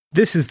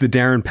This is the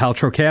Darren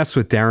Paltrowcast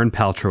with Darren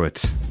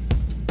Paltrowitz.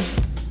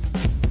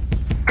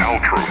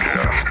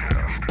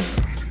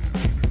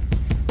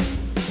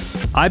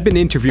 I've been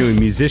interviewing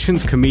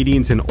musicians,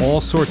 comedians, and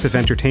all sorts of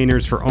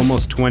entertainers for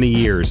almost 20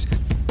 years.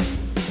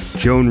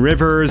 Joan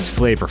Rivers,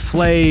 Flavor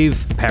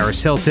Flav,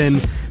 Paris Hilton,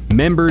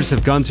 members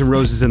of Guns N'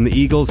 Roses and the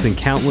Eagles, and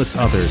countless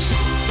others.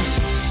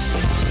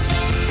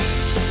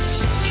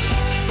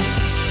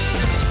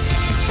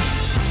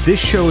 This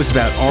show is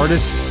about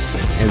artists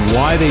and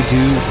why they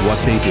do what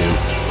they do.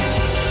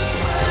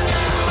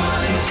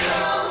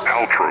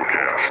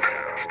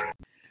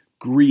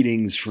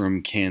 Greetings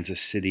from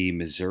Kansas City,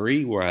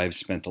 Missouri, where I've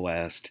spent the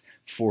last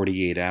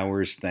 48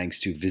 hours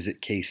thanks to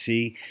Visit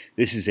KC.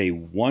 This is a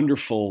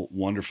wonderful,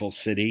 wonderful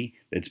city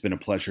that's been a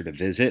pleasure to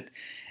visit.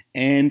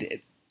 And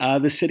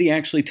the city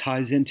actually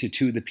ties into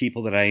two of the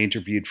people that I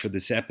interviewed for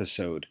this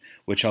episode,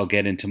 which I'll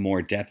get into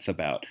more depth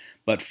about.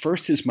 But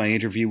first is my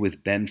interview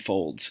with Ben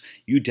Folds.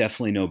 You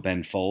definitely know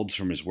Ben Folds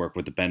from his work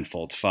with the Ben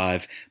Folds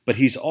 5, but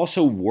he's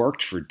also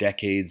worked for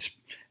decades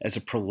as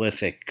a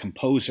prolific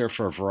composer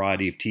for a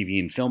variety of TV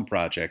and film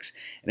projects.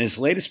 And his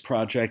latest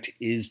project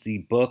is the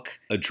book,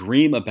 A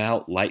Dream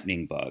About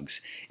Lightning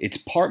Bugs. It's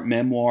part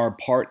memoir,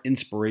 part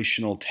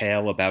inspirational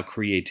tale about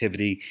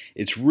creativity.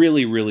 It's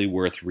really, really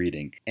worth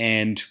reading.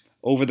 And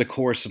over the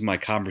course of my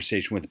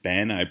conversation with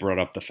Ben, I brought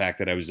up the fact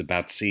that I was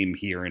about to see him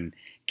here in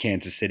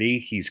Kansas City.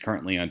 He's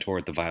currently on tour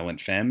with the Violent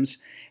Femmes.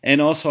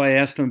 And also I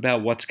asked him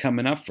about what's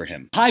coming up for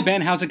him. Hi, Ben.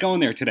 How's it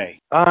going there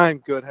today? I'm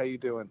good. How you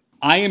doing?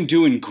 I am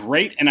doing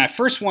great. And I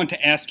first want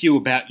to ask you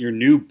about your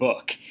new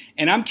book.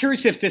 And I'm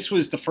curious if this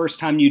was the first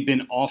time you'd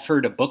been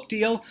offered a book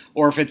deal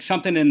or if it's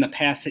something in the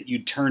past that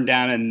you'd turned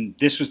down and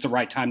this was the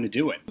right time to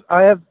do it.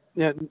 I have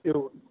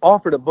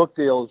offered a book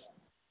deal.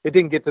 It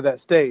didn't get to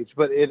that stage,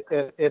 but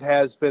it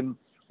has been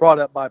brought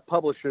up by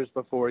publishers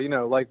before,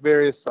 like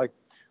various,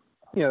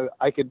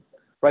 I could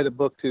write a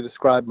book to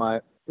describe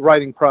my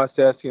writing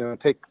process,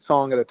 take a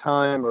song at a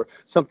time or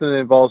something that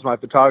involves my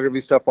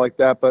photography, stuff like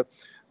that. But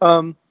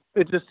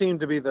it just seemed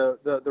to be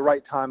the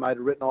right time. I'd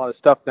written a lot of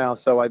stuff now,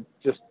 so I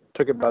just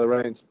took it by the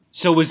reins.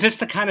 So was this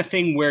the kind of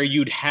thing where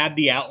you'd had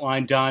the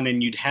outline done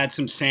and you'd had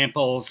some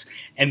samples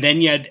and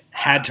then you'd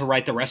had to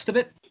write the rest of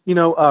it?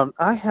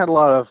 I had a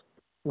lot of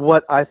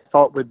what I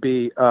thought would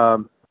be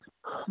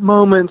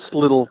moments,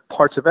 little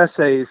parts of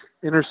essays,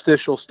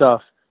 interstitial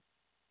stuff.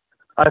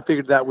 I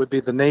figured that would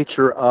be the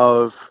nature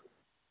of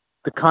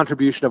the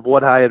contribution of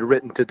what I had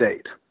written to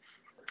date.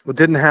 I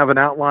didn't have an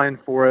outline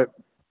for it,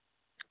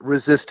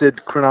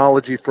 resisted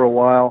chronology for a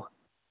while.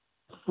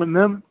 And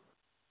then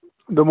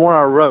the more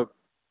I wrote,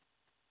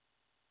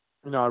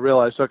 I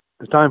realized, okay,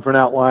 it's time for an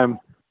outline,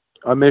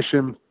 a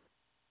mission.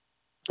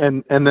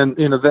 And then,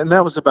 then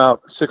that was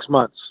about 6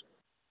 months.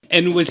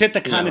 And was it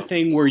the kind of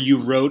thing where you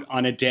wrote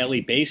on a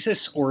daily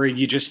basis or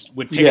you just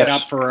would pick it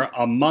up for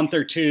a month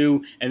or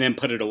two and then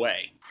put it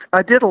away?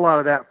 I did a lot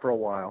of that for a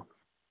while.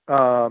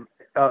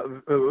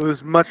 It was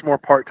much more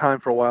part-time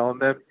for a while. And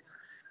then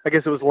I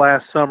guess it was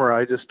last summer,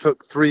 I just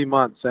took 3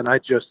 months and I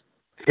just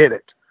hit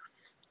it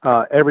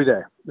every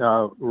day.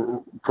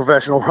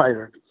 Professional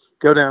writer.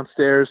 Go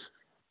downstairs,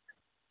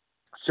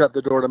 shut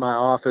the door to my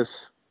office,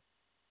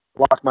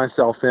 lock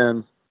myself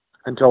in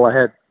until I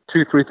had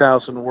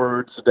 2,000-3,000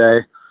 words a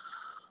day.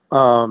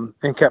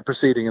 And kept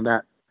proceeding in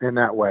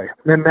that way.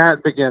 And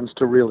that begins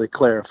to really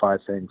clarify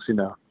things,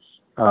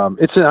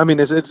 It's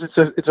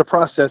a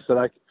process that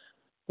I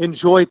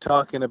enjoy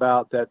talking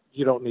about that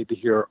you don't need to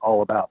hear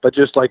all about, but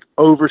just like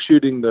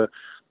overshooting the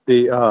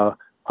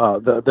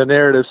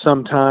narrative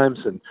sometimes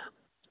and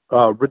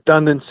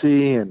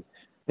redundancy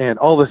and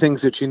all the things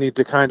that you need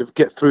to kind of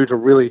get through to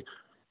really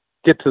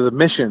get to the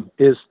mission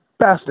is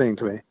fascinating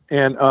to me.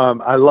 And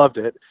I loved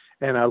it.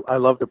 And I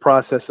love the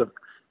process of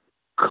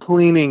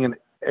cleaning and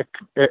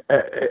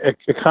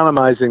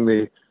economizing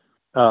the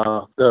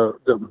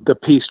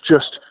piece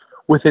just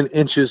within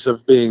inches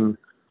of being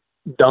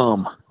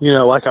dumb.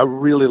 I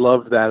really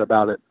loved that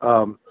about it.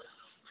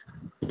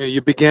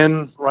 You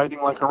begin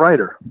writing like a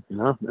writer,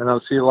 and I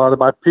see a lot of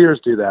my peers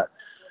do that,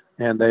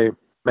 and they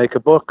make a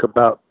book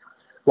about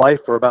life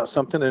or about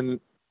something, and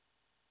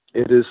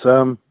it is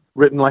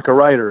written like a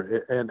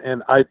writer.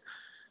 And I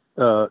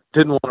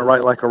didn't want to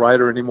write like a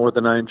writer any more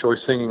than I enjoy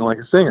singing like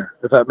a singer,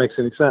 if that makes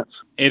any sense.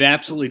 It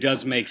absolutely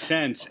does make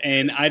sense.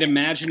 And I'd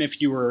imagine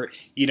if you were,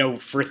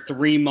 for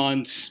 3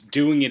 months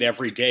doing it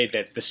every day,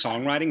 that the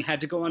songwriting had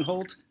to go on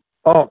hold?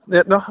 Oh,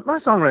 no, my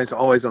songwriting's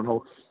always on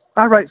hold.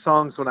 I write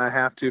songs when I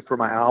have to for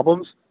my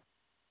albums.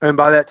 And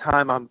by that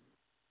time, I'm,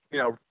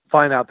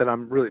 find out that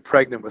I'm really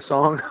pregnant with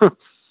song.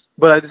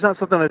 But it's not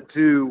something I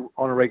do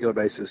on a regular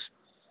basis.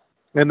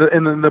 And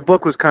then the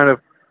book was kind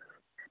of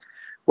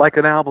like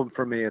an album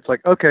for me. It's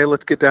like, okay,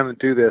 let's get down and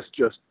do this.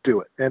 Just do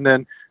it. And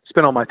then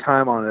spend all my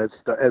time on it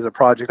as a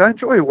project. I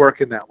enjoy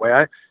working that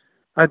way.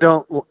 I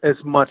don't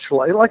as much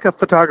like a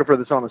photographer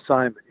that's on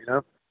assignment,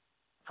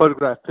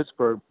 photograph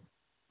Pittsburgh.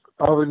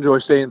 I'll enjoy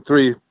staying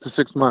 3 to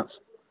 6 months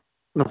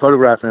and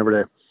photographing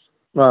every day.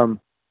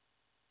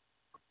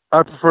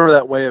 I prefer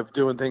that way of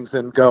doing things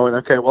than going,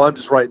 okay, well, I'm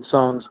just writing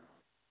songs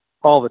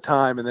all the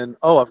time, and then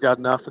I've got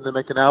enough, and then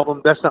make an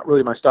album. That's not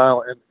really my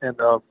style,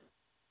 and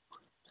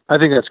I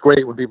think that's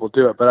great when people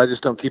do it, but I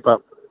just don't keep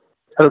up.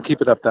 I don't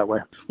keep it up that way.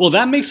 Well,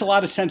 that makes a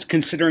lot of sense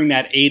considering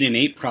that 8 and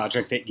 8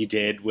 project that you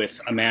did with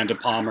Amanda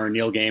Palmer,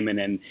 Neil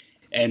Gaiman,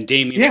 and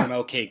Damien Yeah. from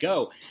OK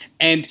Go.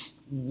 And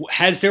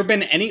has there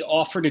been any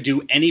offer to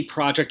do any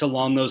project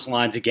along those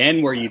lines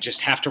again, where you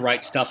just have to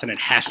write stuff and it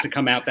has to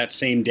come out that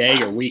same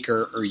day or week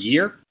or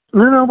year?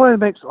 No, nobody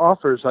makes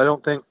offers, I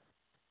don't think,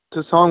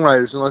 to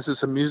songwriters unless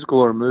it's a musical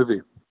or a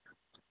movie.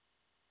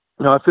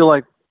 I feel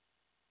like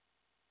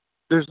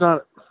there's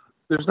not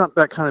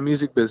that kind of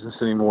music business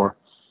anymore.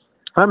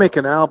 If I make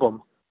an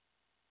album,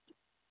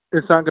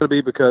 it's not going to be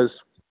because,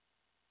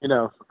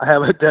 I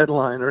have a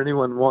deadline or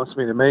anyone wants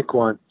me to make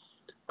one.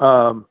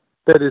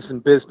 That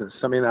isn't business.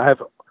 I mean, I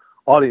have an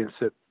audience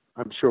that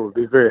I'm sure would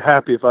be very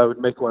happy if I would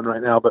make one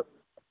right now, but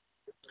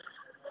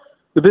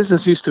the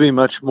business used to be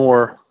much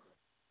more,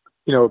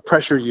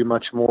 pressure you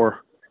much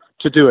more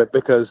to do it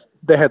because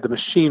they had the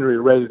machinery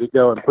ready to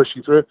go and push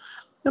you through.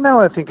 And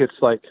now I think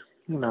it's like,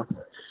 no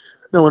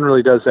one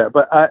really does that.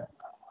 But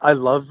I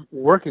love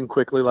working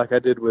quickly like I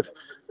did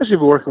especially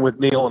working with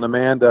Neil and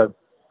Amanda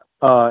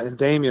and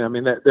Damien. I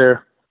mean,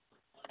 they're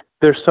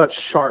such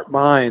sharp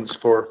minds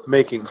for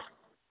making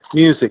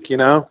music,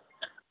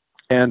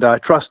 and I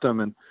trust them.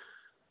 And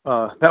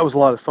that was a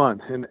lot of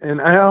fun.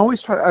 And I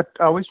always try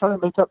to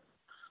make up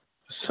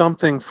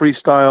something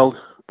freestyled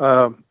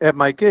at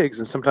my gigs.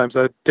 And sometimes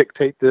I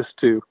dictate this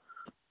to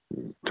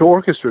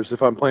orchestras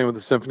if I'm playing with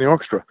a symphony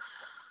orchestra.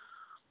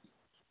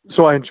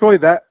 So I enjoy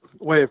that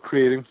way of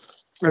creating.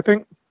 I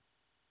think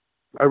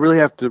I really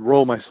have to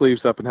roll my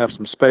sleeves up and have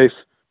some space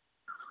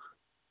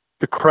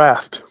to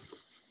craft.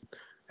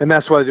 And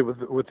that's what I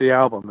did with the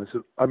album. With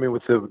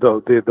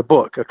the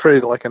book. I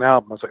treated it like an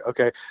album. I was like,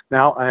 okay,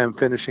 now I am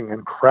finishing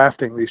and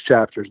crafting these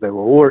chapters. They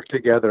will work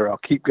together. I'll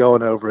keep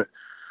going over it.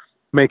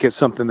 Make it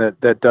something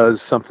that does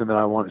something that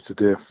I want it to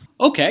do.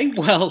 Okay,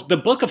 well, the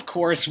book, of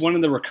course, one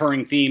of the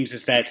recurring themes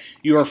is that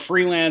you're a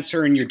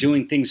freelancer and you're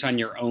doing things on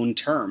your own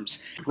terms.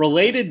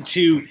 Related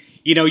to,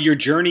 your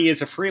journey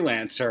as a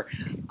freelancer,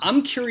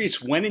 I'm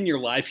curious when in your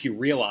life you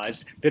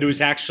realized that it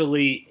was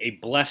actually a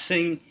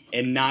blessing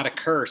and not a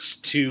curse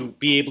to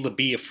be able to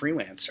be a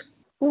freelancer.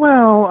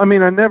 Well, I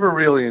mean, I never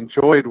really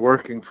enjoyed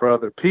working for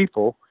other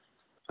people.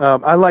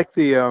 I like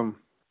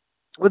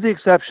with the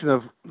exception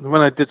of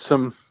when I did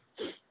a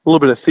little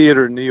bit of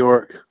theater in New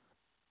York.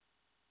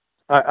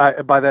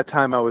 I by that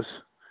time I was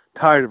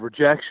tired of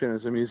rejection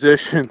as a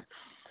musician,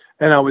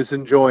 and I was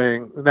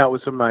enjoying. And that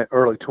was in my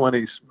early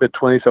 20s, mid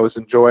 20s. I was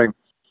enjoying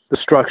the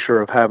structure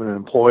of having an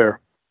employer.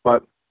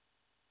 But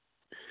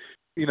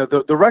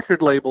the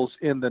record labels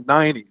in the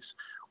 90s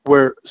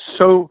were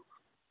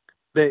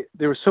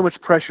there was so much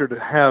pressure to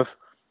have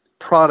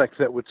product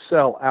that would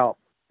sell out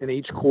in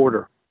each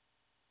quarter.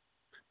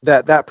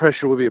 That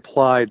pressure would be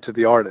applied to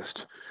the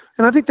artist.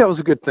 And I think that was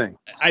a good thing.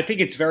 I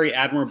think it's very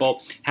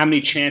admirable how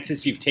many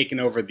chances you've taken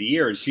over the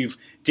years. You've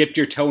dipped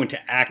your toe into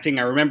acting.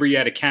 I remember you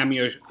had a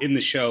cameo in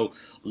the show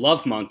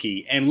Love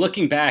Monkey. And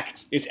looking back,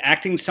 is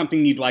acting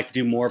something you'd like to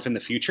do more of in the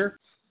future?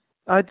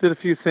 I did a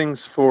few things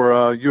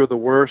for You're the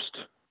Worst,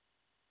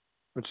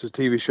 which is a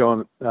TV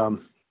show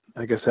on,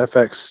 I guess,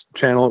 FX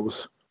channel. It was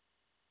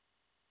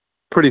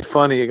pretty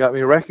funny. It got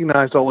me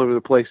recognized all over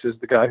the place as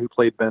the guy who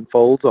played Ben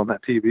Folds on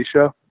that TV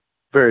show.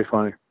 Very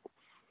funny.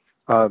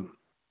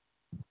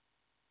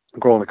 A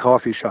girl in a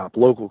coffee shop,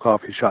 local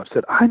coffee shop,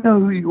 said, "I know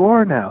who you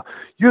are now.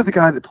 You're the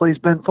guy that plays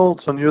Ben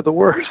Folds on You're the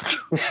Worst."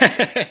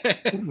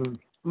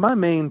 My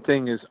main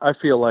thing is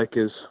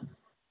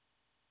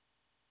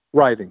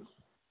writing.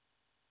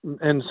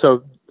 And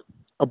so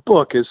a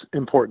book is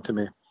important to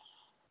me.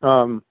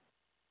 An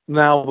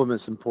album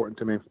is important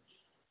to me.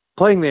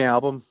 Playing the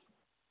album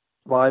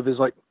live is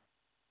like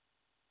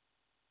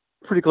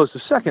pretty close to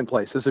second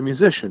place as a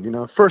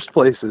musician. First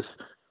place is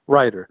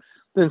writer.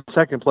 Then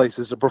second place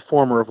is a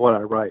performer of what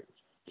I write.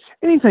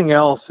 Anything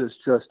else is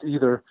just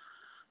either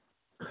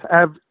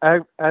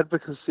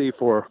advocacy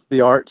for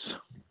the arts,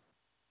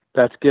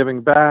 that's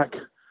giving back.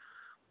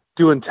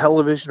 Doing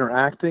television or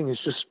acting is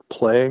just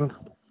playing.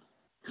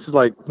 It's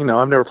like,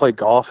 I've never played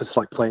golf. It's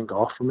like playing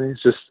golf for me.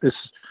 It's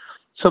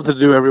something to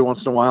do every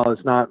once in a while.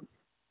 It's not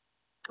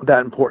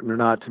that important or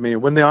not to me.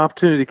 When the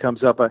opportunity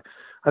comes up, I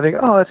think,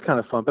 oh, that's kind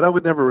of fun, but I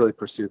would never really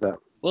pursue that.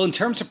 Well, in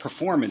terms of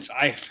performance,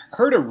 I've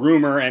heard a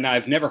rumor, and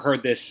I've never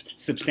heard this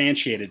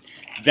substantiated,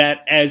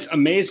 that as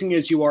amazing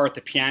as you are at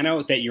the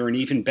piano, that you're an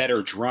even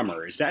better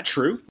drummer. Is that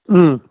true?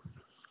 Yeah,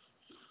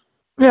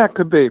 it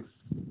could be.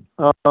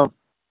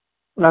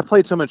 I've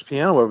played so much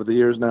piano over the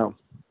years now.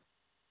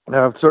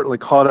 I've certainly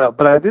caught up,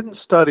 but I didn't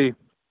study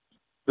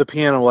the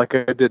piano like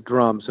I did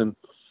drums. And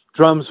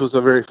drums was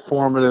a very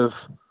formative,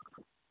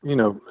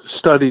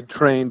 studied,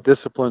 trained,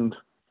 disciplined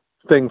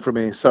thing for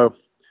me. So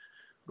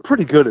I'm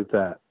pretty good at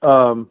that.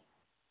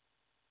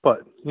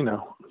 But,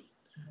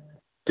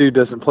 dude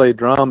doesn't play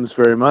drums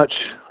very much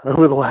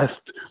over the last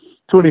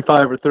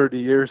 25 or 30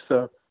 years.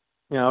 So,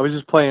 I was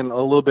just playing a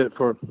little bit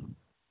to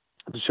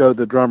show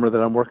the drummer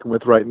that I'm working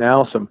with right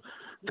now some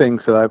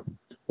things that I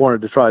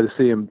wanted to try to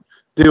see him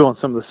do on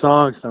some of the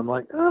songs. And I'm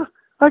like,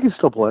 I can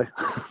still play.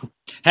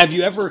 Have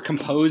you ever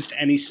composed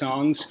any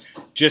songs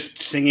just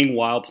singing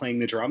while playing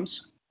the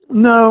drums?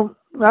 No,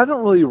 I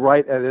don't really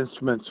write at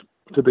instruments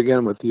to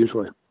begin with.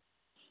 Usually,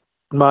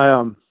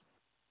 my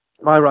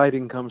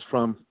writing comes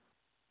from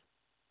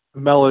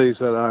melodies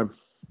that I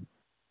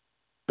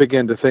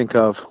begin to think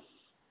of,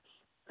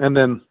 and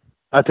then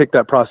I take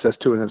that process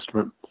to an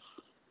instrument.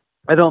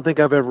 I don't think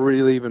I've ever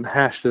really even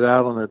hashed it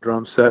out on a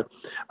drum set.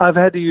 I've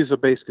had to use a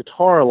bass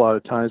guitar a lot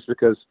of times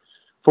because,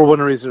 for one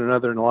reason or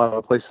another, in a lot of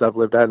the places I've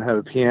lived, I hadn't had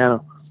a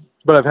piano,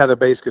 but I've had a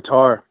bass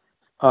guitar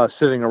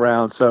sitting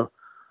around, so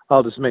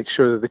I'll just make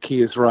sure that the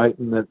key is right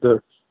and that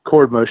the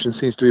chord motion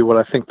seems to be what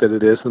I think that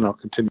it is, and I'll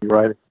continue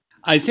writing.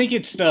 I think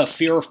it's the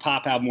Fear of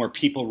Pop album where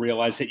people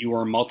realize that you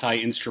are a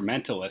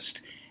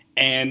multi-instrumentalist.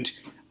 And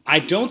I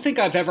don't think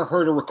I've ever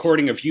heard a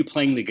recording of you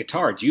playing the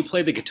guitar. Do you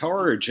play the guitar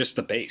or just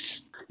the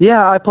bass?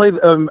 Yeah, I play.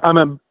 I'm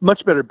a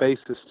much better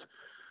bassist.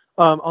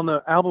 On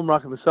the album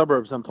 "Rock in the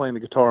Suburbs," I'm playing the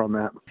guitar on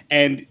that.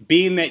 And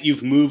being that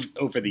you've moved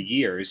over the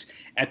years,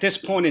 at this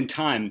point in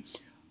time,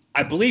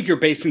 I believe you're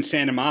based in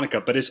Santa Monica,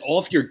 but is all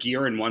of your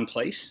gear in one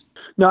place?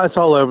 No, it's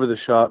all over the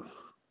shop.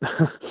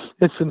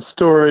 It's in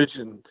storage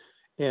and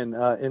in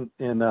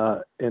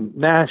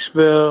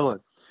Nashville,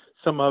 and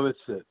some of it's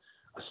at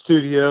a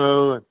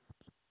studio, and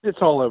it's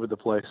all over the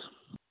place.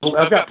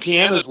 I've got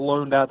pianos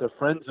loaned out to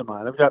friends of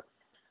mine. I've got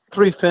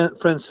three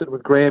friends sitting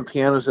with grand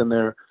pianos in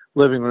their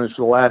living rooms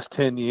for the last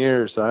 10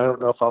 years. So I don't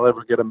know if I'll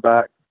ever get them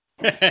back.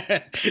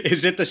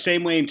 Is it the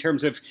same way in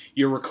terms of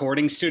your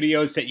recording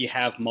studios that you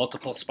have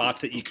multiple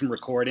spots that you can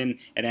record in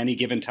at any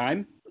given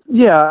time?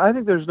 Yeah, I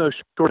think there's no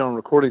shortage on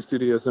recording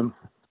studios, and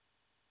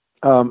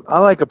I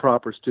like a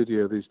proper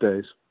studio these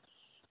days.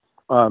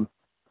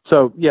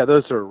 So yeah,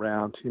 those are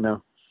around.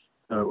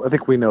 I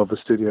think we know of a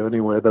studio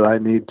anywhere that I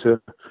need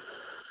to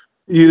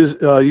use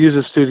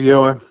a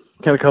studio. I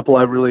had a couple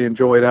I really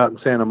enjoyed out in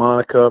Santa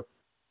Monica.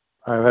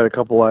 I've had a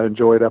couple I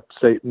enjoyed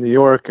upstate in New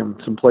York,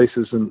 and some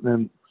places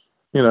in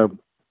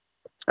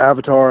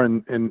Avatar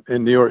in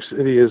New York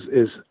City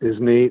is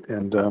neat,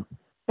 and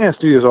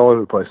studios all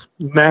over the place.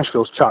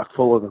 Nashville's chock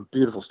full of them,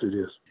 beautiful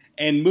studios.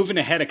 And moving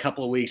ahead a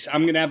couple of weeks,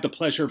 I'm going to have the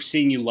pleasure of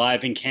seeing you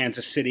live in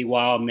Kansas City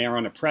while I'm there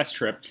on a press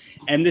trip.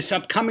 And this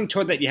upcoming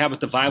tour that you have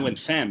with the Violent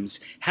Femmes,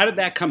 how did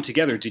that come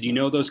together? Did you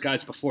know those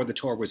guys before the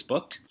tour was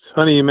booked? It's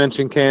funny you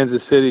mentioned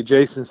Kansas City.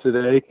 Jason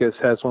Sudeikis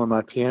has one of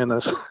my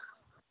pianos.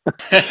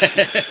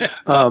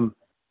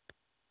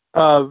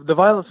 The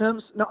Violent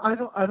Femmes? No, I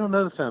don't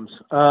know the Femmes.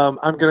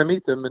 I'm going to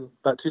meet them in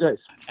about 2 days.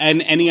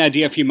 And any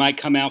idea if you might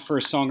come out for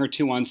a song or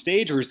two on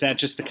stage, or is that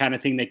just the kind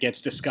of thing that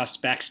gets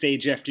discussed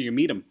backstage after you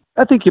meet them?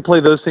 I think you play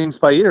those things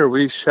by ear.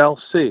 We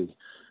shall see.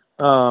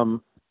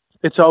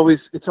 It's always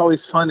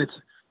fun.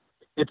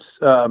 It's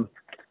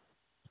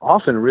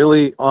often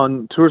really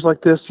on tours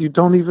like this, you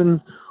don't even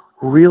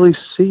really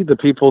see the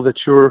people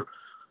that you're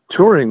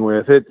touring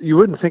with. You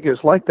wouldn't think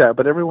it's like that,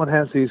 but everyone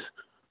has these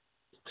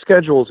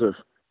schedules of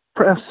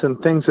press and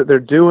things that they're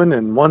doing,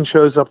 and one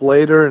shows up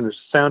later and there's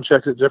sound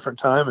checks at a different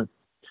time.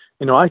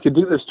 And I could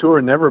do this tour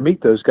and never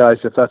meet those guys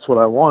if that's what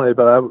I wanted,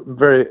 but I'm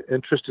very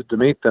interested to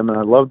meet them, and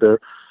I love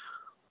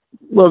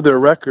their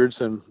records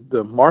and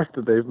the mark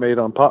that they've made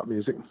on pop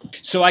music.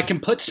 So I can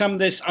put some of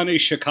this on a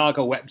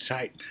Chicago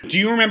website. Do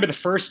you remember the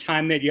first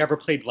time that you ever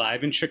played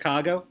live in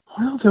Chicago?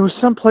 Well, there was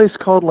some place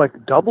called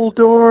like Double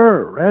Door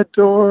or Red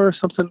Door or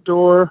something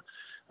Door.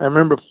 I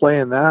remember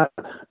playing that.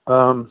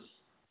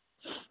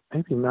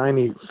 Maybe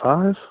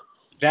 95.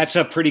 That's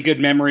a pretty good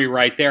memory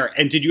right there.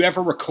 And did you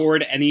ever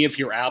record any of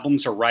your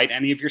albums or write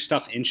any of your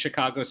stuff in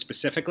Chicago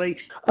specifically?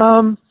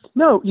 No,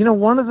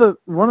 one of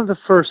the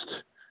first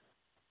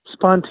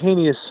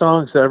spontaneous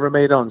songs I ever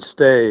made on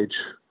stage,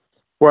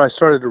 where I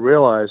started to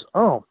realize,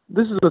 oh,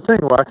 this is the thing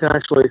where I can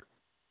actually,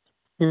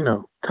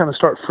 kind of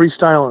start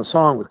freestyling a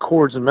song with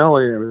chords and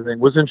melody and everything,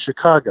 was in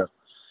Chicago.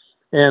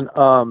 And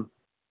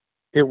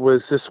it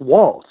was this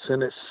waltz,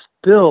 and it's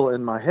still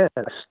in my head.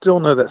 I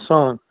still know that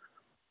song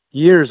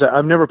years.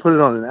 I've never put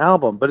it on an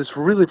album, but it's a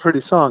really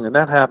pretty song, and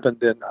that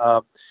happened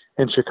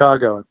in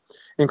Chicago.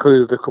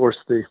 Included, of course,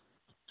 the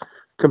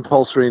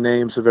compulsory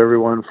names of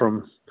everyone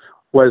from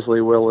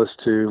Wesley Willis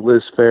to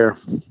Liz Phair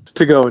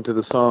to go into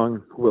the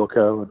song,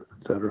 Wilco,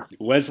 etc.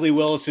 Wesley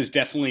Willis is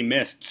definitely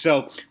missed.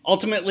 So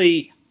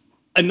ultimately,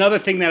 another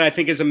thing that I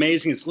think is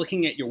amazing is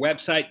looking at your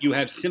website, you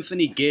have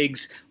symphony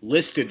gigs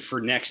listed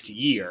for next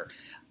year.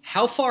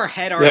 How far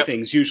ahead are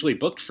things usually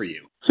booked for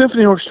you?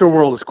 Symphony Orchestra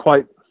World is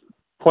quite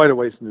a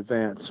ways in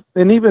advance.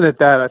 And even at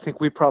that, I think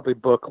we probably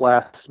book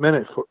last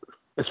minute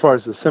as far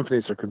as the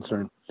symphonies are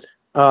concerned.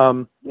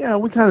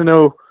 We kind of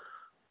know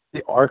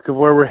the arc of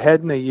where we're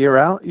heading a year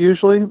out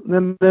usually,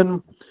 and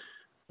then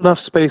enough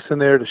space in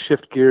there to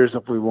shift gears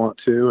if we want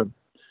to, and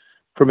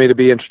for me to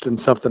be interested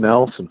in something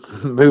else and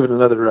move in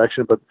another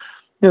direction. But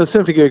the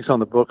symphony gigs on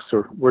the books,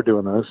 we're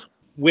doing those.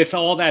 With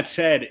all that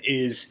said,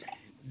 is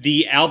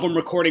the album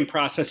recording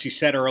process, you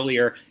said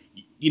earlier,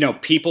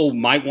 people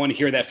might want to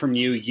hear that from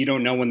you. You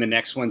don't know when the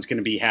next one's going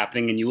to be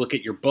happening, and you look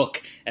at your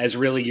book as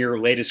really your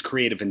latest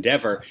creative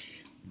endeavor.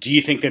 Do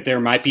you think that there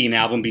might be an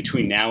album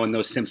between now and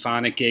those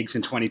symphonic gigs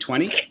in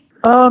 2020?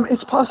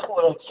 It's possible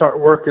that I'll start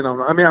working on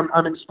it. I mean,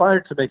 I'm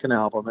inspired to make an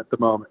album at the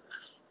moment.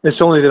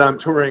 It's only that I'm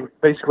touring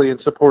basically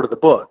in support of the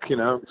book,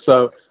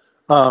 So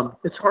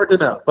it's hard to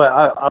know, but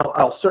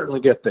I'll certainly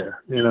get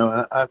there.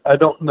 I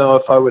don't know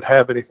if I would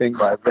have anything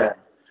by then.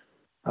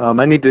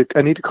 I need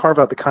to carve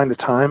out the kind of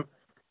time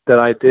that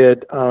I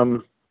did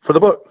for the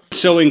book.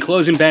 So in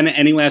closing, Ben,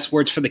 any last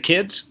words for the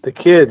kids? The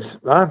kids,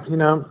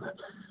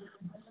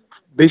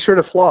 be sure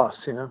to floss.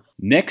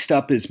 Next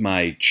up is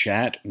my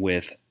chat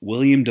with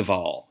William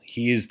DuVall.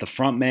 He is the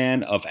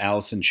frontman of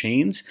Alice in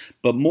Chains,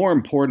 but more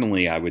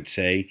importantly, I would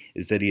say,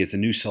 is that he has a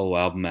new solo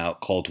album out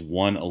called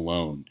One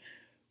Alone.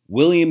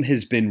 William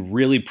has been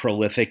really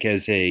prolific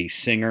as a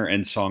singer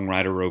and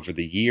songwriter over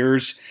the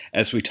years.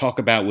 As we talk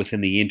about within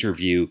the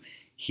interview,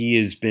 he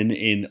has been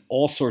in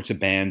all sorts of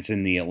bands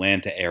in the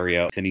Atlanta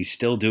area, and he's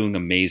still doing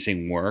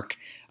amazing work.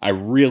 I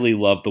really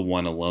love the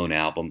One Alone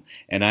album,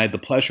 and I had the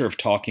pleasure of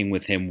talking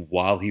with him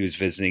while he was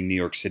visiting New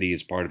York City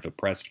as part of a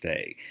press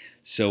day.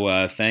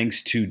 So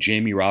thanks to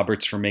Jamie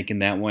Roberts for making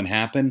that one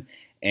happen,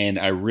 and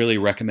I really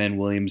recommend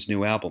William's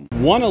new album.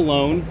 One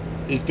Alone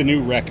is the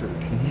new record.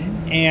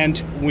 Mm-hmm. And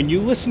when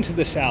you listen to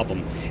this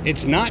album,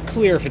 it's not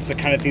clear if it's the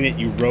kind of thing that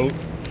you wrote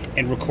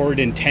and recorded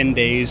in 10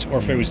 days or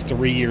if it was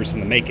 3 years in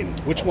the making.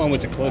 Which one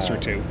was it closer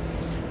to?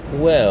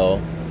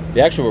 Well,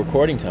 the actual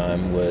recording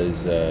time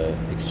was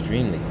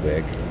extremely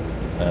quick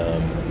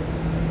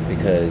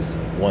because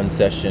one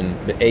session,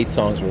 the 8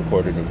 songs were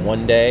recorded in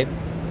one day,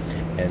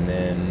 and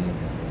then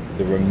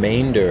the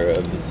remainder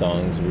of the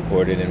songs were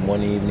recorded in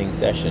one evening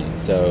session.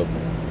 So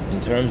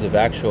in terms of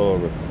actual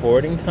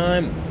recording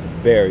time,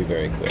 very,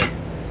 very quick.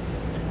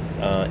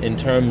 In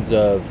terms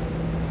of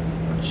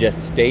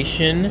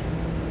gestation,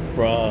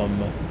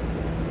 from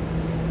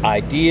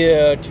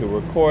idea to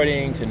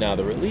recording to now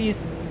the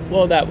release,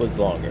 well, that was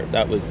longer.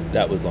 That was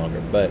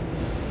longer, but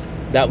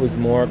that was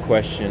more a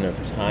question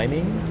of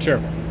timing. Sure.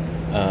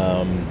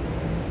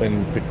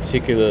 And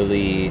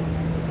particularly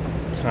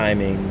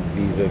timing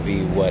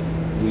vis-a-vis what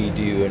we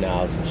do in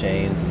Alice in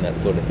Chains and that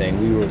sort of thing.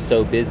 We were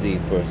so busy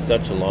for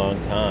such a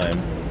long time,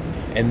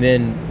 and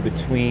then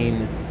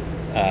between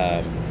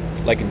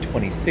like in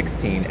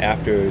 2016,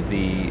 after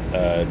the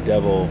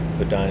Devil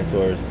Put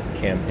Dinosaurs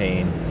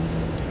campaign,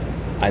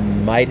 I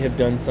might have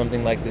done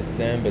something like this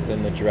then, but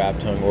then the Giraffe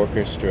Tongue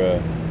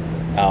Orchestra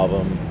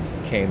album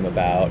came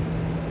about.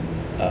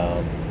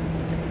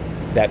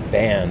 That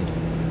band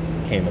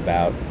came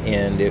about,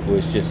 and it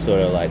was just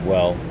sort of like,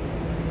 well,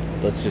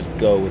 let's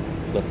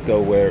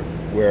go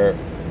where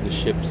the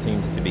ship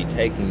seems to be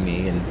taking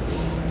me,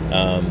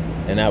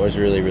 and that was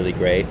really, really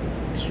great.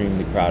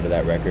 Extremely proud of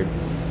that record.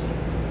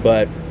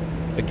 But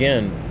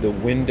again, the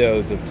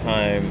windows of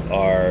time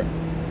are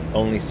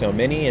only so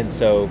many, and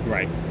so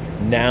right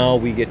now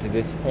we get to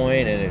this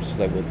point, and it's just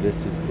like, well,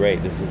 this is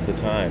great. This is the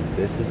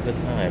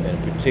time.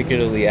 And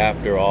particularly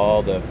after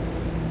all the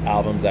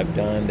albums I've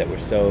done that were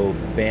so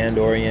band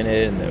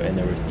oriented, and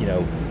there was,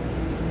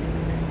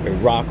 very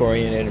rock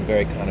oriented and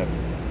very kind of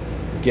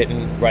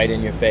getting right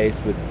in your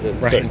face with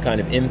a certain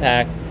kind of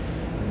impact.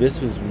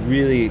 This was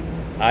really,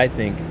 I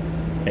think,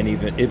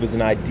 it was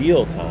an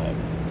ideal time.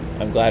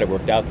 I'm glad it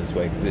worked out this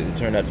way, because it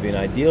turned out to be an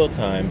ideal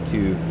time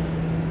to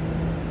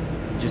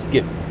just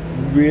get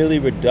really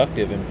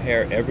reductive and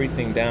pare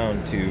everything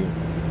down to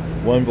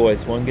one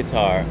voice, one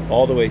guitar,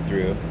 all the way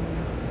through.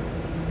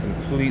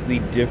 Completely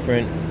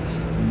different,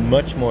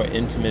 much more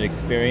intimate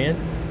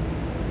experience.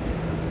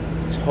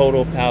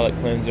 Total palate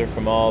cleanser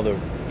from all the,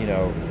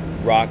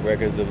 rock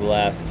records of the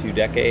last 2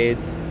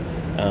 decades.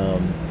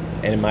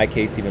 And in my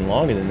case, even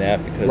longer than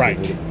that, because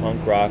of the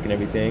punk rock and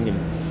everything. And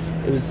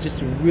it was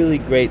just a really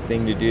great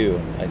thing to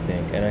do, I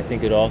think. And I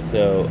think it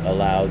also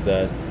allows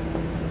us,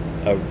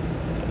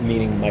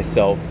 meaning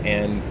myself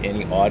and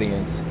any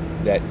audience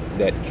that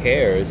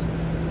cares,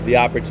 the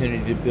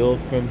opportunity to build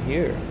from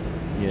here,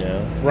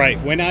 Right.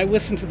 When I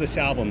listen to this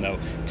album, though,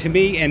 to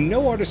me, and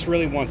no artist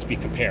really wants to be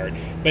compared,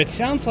 but it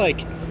sounds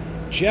like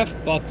Jeff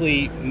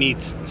Buckley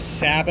meets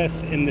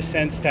Sabbath in the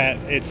sense that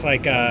it's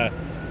like a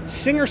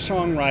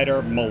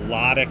singer-songwriter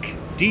melodic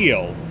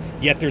deal,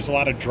 yet there's a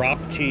lot of drop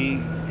T,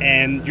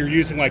 and you're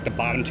using like the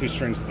bottom 2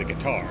 strings of the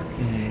guitar,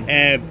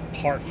 and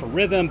part for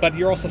rhythm, but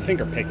you're also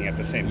finger picking at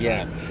the same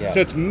time. Yeah. So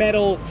it's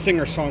metal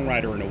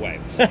singer-songwriter in a way.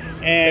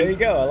 And there you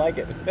go. I like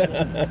it.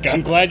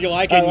 I'm glad you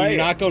like it. Like you're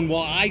not going,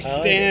 well, I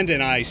stand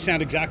and I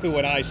sound exactly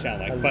what I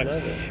sound like. I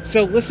love it.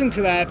 So listening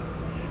to that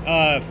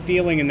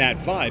feeling and that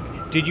vibe,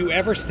 did you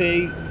ever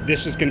say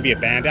this was going to be a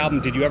band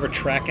album? Did you ever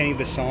track any of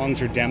the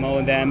songs or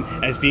demo them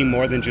as being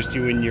more than just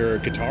you and your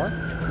guitar?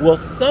 Well,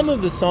 some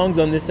of the songs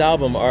on this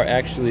album are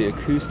actually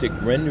acoustic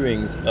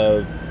renderings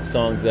of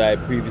songs that I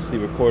had previously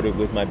recorded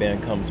with my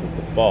band Comes With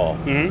the Fall.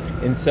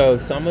 Mm-hmm. And so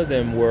some of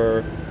them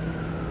were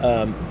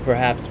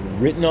perhaps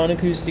written on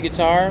acoustic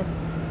guitar,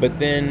 but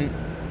then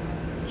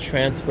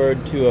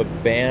transferred to a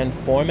band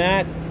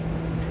format.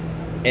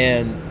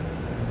 And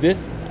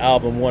this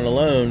album, One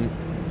Alone,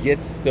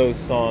 gets those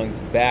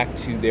songs back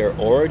to their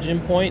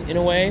origin point in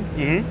a way.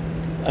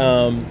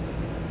 Mm-hmm.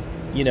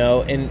 you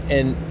know,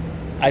 and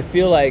I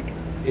feel like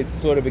it's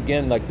sort of,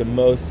 again, like the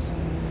most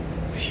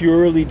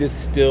purely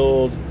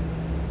distilled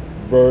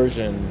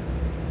version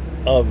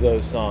of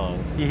those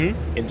songs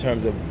in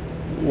terms of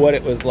what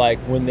it was like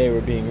when they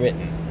were being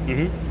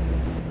written.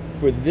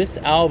 For this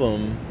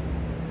album,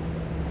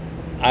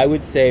 I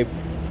would say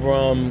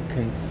from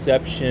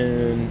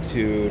conception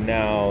to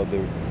now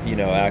the, you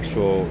know,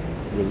 actual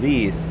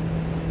release,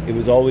 it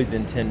was always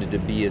intended to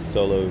be a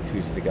solo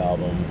acoustic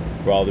album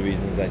for all the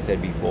reasons I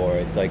said before.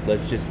 It's like,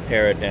 let's just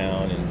pare it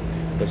down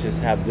and let's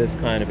just have this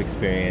kind of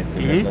experience,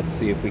 and then let's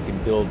see if we can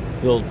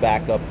build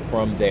back up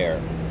from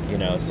there, you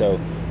know. So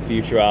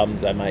future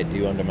albums I might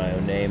do under my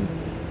own name,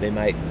 they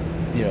might,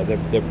 you know,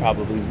 there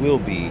probably will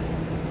be,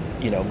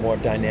 you know, more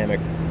dynamic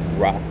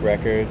rock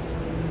records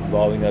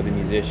involving other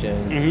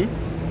musicians.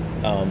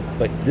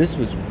 But this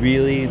was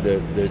really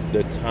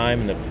the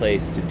time and the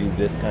place to do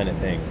this kind of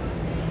thing.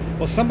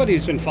 Well, somebody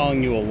who's been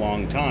following you a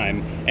long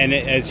time, and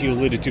as you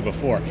alluded to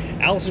before,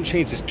 Alice in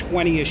Chains is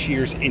 20-ish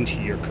years into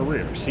your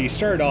career. So you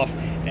started off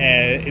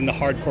in the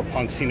hardcore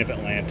punk scene of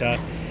Atlanta.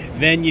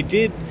 Then you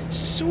did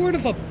sort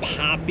of a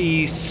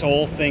poppy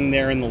soul thing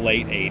there in the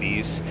late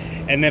 80s.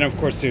 And then, of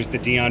course, there's the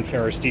Dion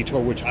Ferris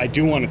Detour, which I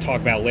do want to talk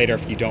about later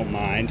if you don't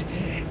mind.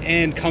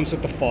 And Comes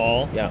with the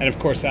Fall, and of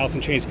course Alice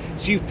in Chains.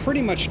 So you've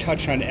pretty much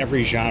touched on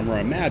every genre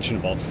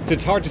imaginable. So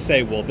it's hard to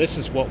say, well, this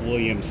is what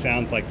William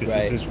sounds like,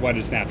 this is what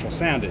his natural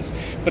sound is.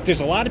 But there's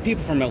a lot of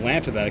people from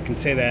Atlanta that can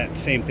say that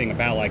same thing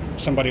about, like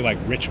somebody like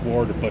Rich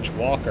Ward or Butch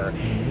Walker.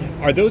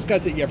 Are those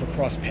guys that you ever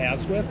cross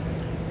paths with?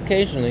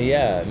 Occasionally,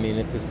 yeah. I mean,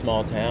 it's a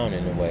small town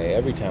in a way.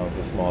 Every town's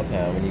a small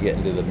town when you get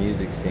into the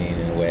music scene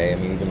in a way. I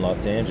mean, even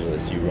Los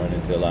Angeles, you run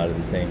into a lot of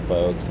the same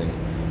folks. And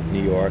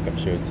New York, I'm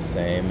sure it's the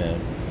same. And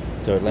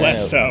so Atlanta,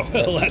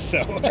 less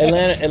so.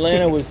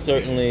 Atlanta was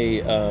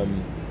certainly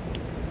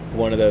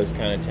one of those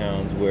kind of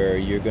towns where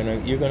you're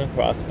gonna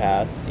cross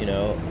paths. You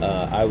know,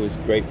 I was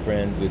great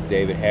friends with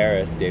David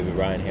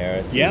Ryan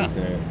Harris, who was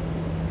in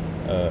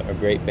a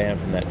great band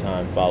from that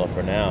time, Follow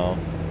for Now,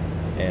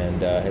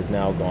 and has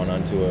now gone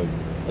on to a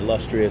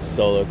illustrious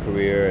solo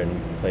career, and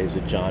he plays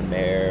with John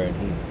Mayer,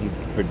 and he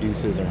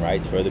produces and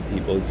writes for other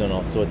people. He's done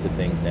all sorts of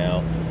things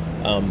now,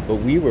 but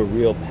we were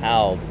real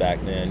pals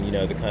back then. You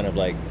know, the kind of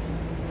like,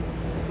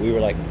 we were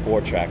like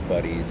 4-track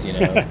buddies, you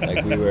know.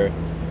 Like we were,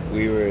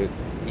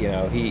 you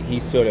know, he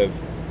sort of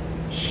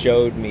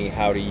showed me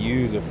how to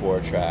use a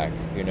 4-track,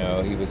 you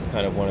know. He was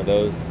kind of one of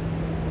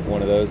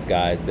those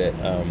guys that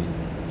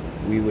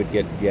we would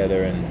get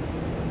together, and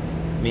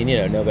I mean, you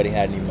know, nobody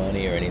had any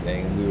money or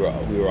anything. We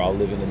were all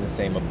living in the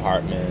same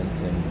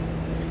apartments, and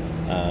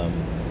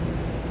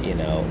you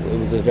know, it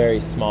was a very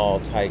small,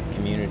 tight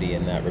community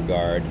in that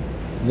regard.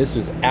 And this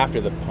was after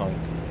the punk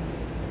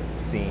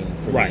scene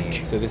for me.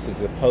 So this is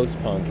the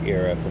post-punk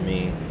era for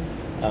me,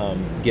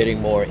 getting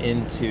more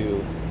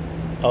into,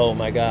 oh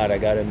my God, I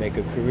got to make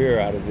a career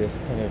out of this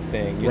kind of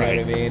thing. You know what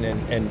I mean?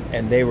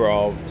 And they were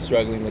all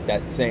struggling with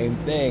that same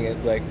thing.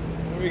 It's like,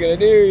 what are we gonna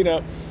do? You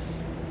know?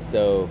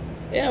 So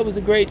yeah, it was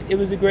a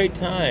great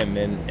time,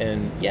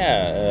 and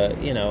yeah,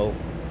 you know,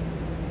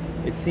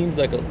 it seems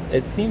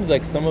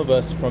like some of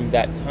us from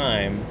that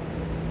time,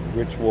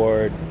 Rich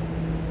Ward,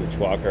 Rich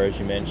Walker, as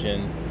you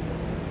mentioned,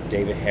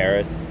 David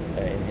Harris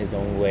in his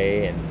own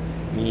way, and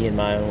me in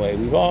my own way,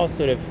 we've all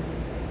sort of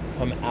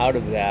come out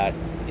of that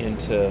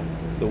into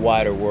the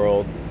wider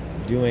world,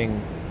 doing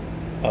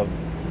a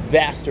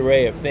vast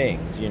array of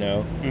things, you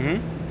know.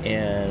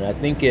 And I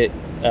think it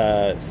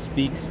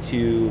speaks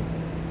to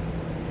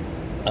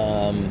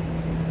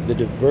the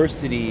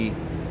diversity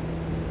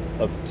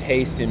of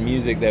taste in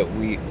music that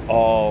we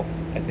all,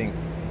 I think,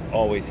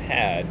 always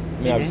had.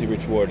 I mean, obviously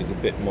Rich Ward is a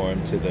bit more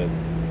into the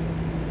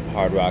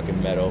hard rock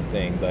and metal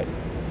thing, but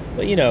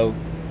you know,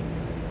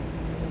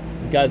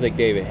 guys like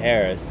David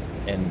Harris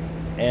and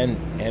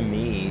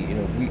me, you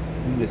know, we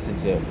listened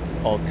to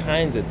all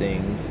kinds of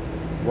things,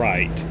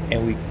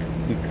 and we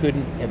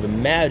couldn't have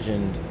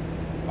imagined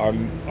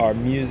our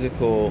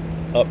musical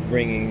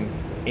upbringing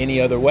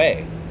any other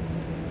way.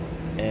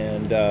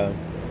 And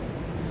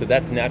so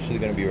that's naturally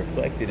going to be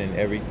reflected in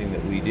everything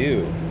that we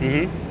do.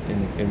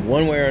 In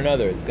one way or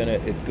another, it's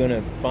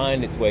gonna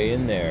find its way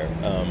in there.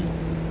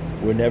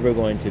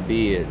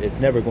 It's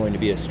never going to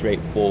be a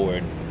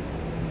straightforward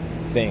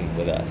thing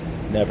with us.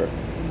 Never.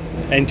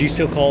 And do you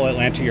still call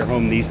Atlanta your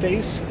home these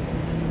days?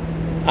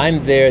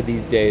 I'm there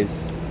these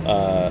days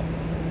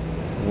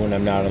when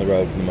I'm not on the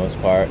road for the most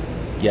part.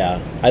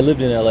 Yeah, I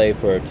lived in LA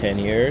for 10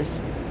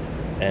 years,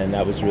 and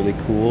that was really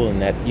cool,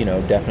 and that, you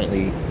know,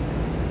 definitely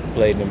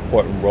played an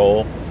important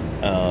role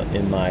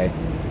in my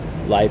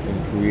life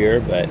and career.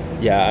 But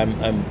yeah,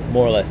 I'm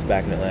more or less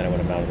back in Atlanta when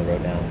I'm not on the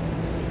road now.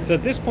 So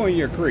at this point in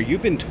your career,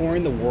 you've been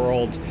touring the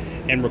world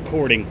and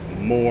recording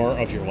more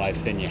of your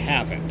life than you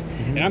haven't.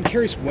 And I'm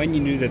curious when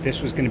you knew that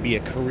this was going to be a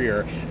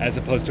career as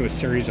opposed to a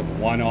series of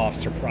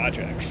one-offs or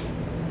projects.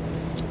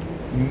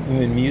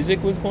 When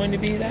music was going to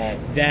be that?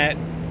 That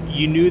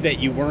you knew that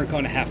you weren't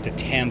going to have to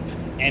temp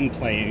and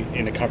play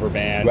in a cover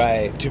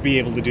band to be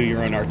able to do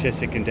your own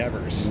artistic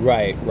endeavors.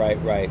 Right.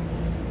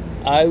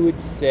 I would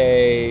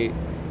say,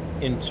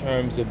 in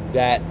terms of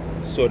that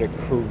sort of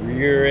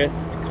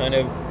careerist kind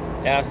of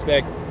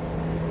aspect,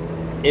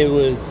 it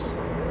was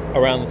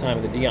around the time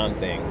of the Dion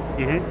thing,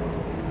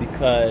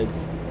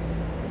 because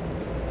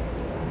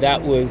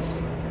that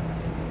was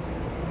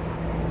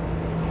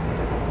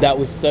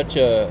such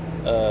a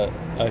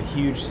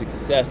huge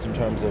success in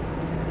terms of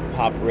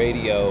pop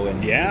radio,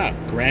 and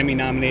Grammy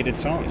nominated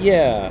song.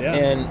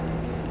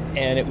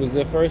 And it was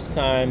the first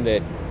time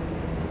that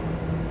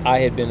I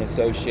had been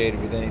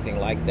associated with anything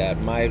like that.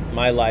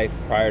 My life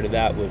prior to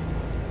that was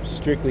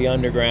strictly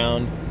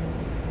underground,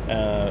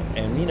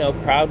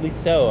 and proudly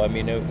so. I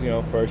mean,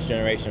 first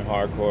generation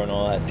hardcore and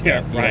all that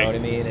stuff. You know what I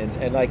mean?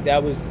 And like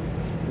that was,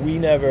 we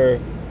never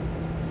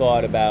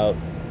thought about,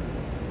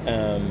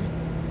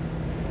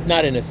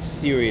 not in a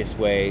serious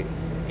way,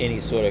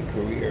 any sort of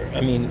career.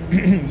 I mean,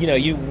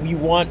 you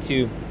want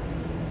to.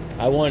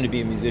 I wanted to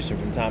be a musician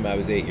from the time I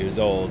was 8 years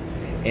old,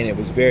 and it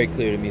was very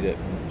clear to me that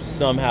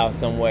somehow,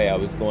 some way, I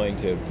was going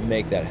to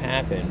make that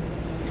happen.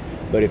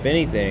 But if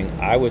anything,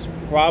 I was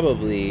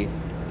probably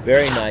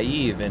very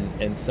naive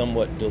and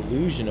somewhat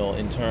delusional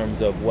in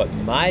terms of what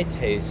my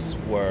tastes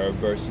were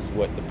versus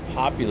what the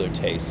popular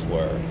tastes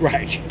were.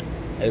 Right.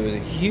 It was a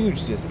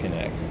huge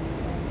disconnect.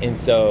 And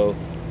so,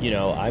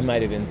 I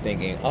might have been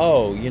thinking,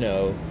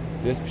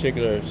 this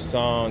particular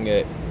song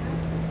that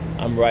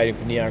I'm writing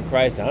for Neon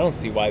Christ, I don't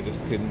see why this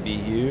couldn't be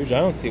huge. I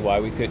don't see why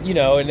we could,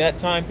 in that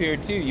time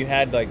period too, you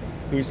had like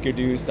Husker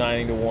Du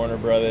signing to Warner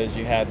Brothers.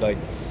 You had like,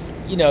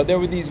 there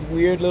were these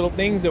weird little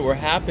things that were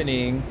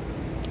happening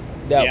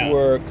that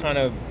were kind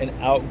of an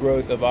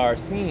outgrowth of our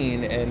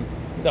scene, and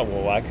we thought,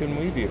 well, why couldn't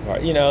we be a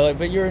part?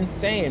 But you're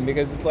insane,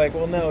 because it's like,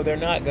 well, no, they're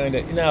not going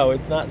to. No,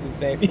 it's not the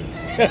same.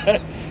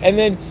 And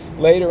then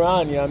later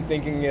on, I'm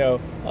thinking,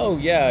 oh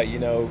yeah,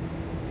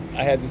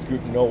 I had this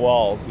group No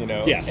Walls,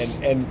 Yes.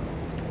 and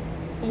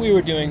we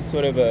were doing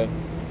sort of a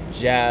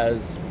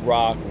jazz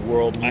rock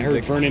world music. I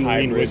heard Vernon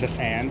hybrid. Reed was a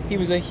fan. He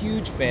was a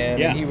huge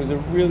fan. And he was a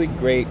really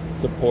great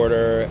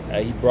supporter.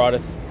 He brought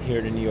us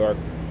here to New York,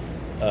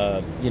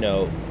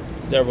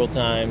 several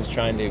times,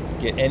 trying to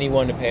get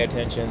anyone to pay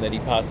attention that he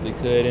possibly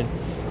could, and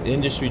the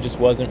industry just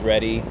wasn't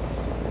ready.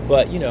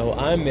 But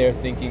I'm there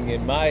thinking,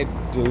 in my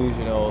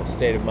delusional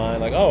state of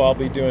mind, like, oh, I'll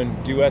be doing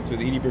duets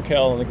with Edie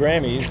Brickell on the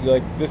Grammys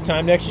like this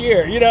time next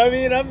year. You know what I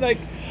mean?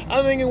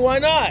 I'm thinking, why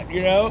not?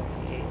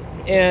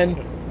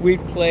 And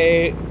we'd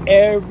play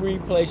every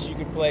place you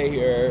could play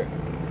here.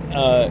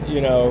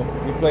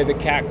 We played the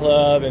Cat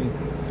Club and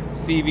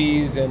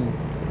CB's and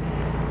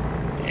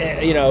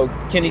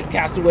Kenny's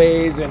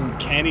Castaways and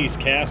Kenny's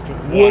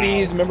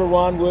Woody's. Remember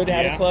Ron Wood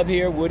had a club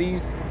here,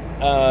 Woody's.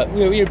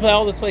 We'd play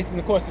all this places in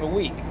the course of a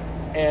week,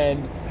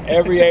 and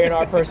every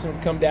A&R person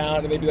would come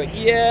down and they'd be like,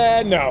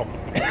 yeah, no.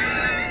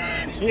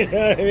 You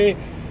know what I mean?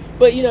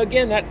 But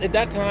again, at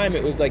that time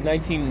it was like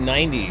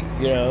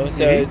 1990,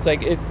 so it's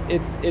like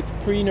it's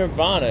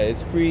pre-Nirvana,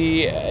 it's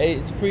pre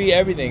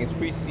everything, it's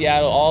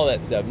pre-Seattle, all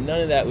that stuff.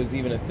 None of that was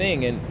even a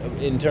thing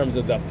in terms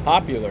of the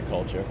popular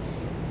culture.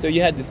 So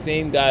you had the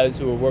same guys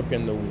who were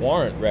working the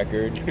Warrant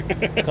record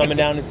coming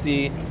down to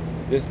see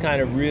this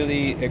kind of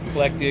really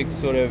eclectic,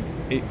 sort of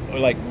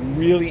like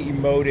really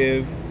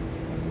emotive,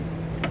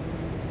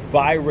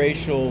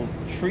 biracial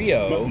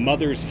trio.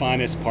 Mother's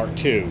Finest Part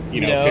 2,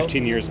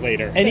 15 years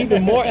later. And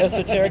even more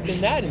esoteric than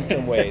that in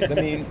some ways. I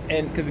mean,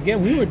 and because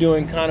again, we were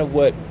doing kind of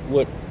what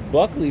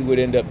Buckley would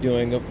end up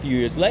doing a few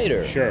years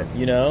later. Sure.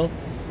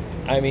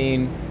 I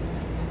mean,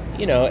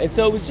 and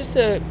so it was just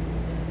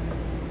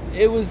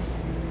it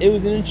was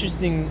an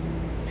interesting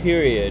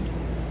period.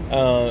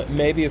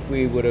 Maybe if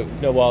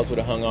No Walls would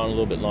have hung on a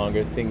little bit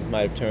longer, things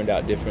might have turned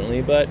out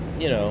differently, but,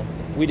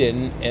 we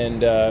didn't.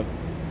 And,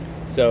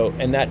 so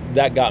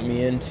that got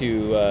me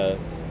into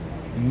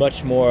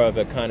much more of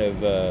a kind of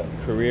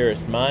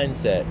careerist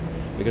mindset,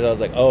 because I was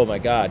like, oh my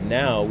God,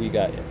 now we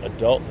got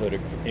adulthood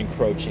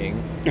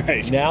encroaching.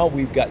 Right. Now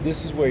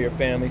this is where your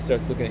family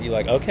starts looking at you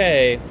like,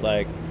 okay,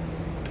 like,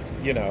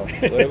 what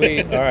are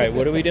we, all right,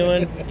 what are we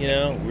doing?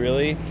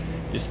 Really?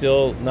 You're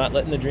still not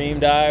letting the dream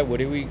die? What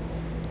do we,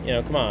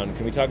 come on,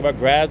 can we talk about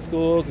grad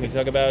school? Can we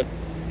talk about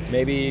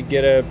maybe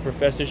get a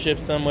professorship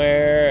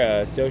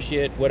somewhere,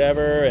 associate,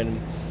 whatever, and,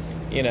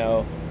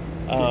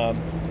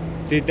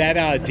 Did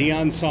that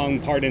Dion song,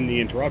 pardon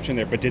the interruption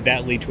there, but did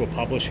that lead to a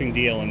publishing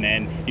deal and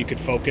then you could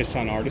focus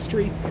on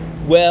artistry?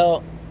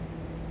 Well,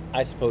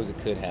 I suppose it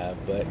could have,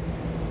 but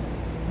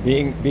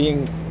being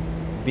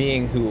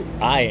who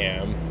I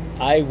am,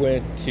 I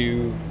went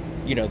to,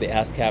 the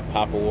ASCAP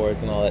Pop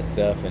Awards and all that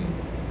stuff and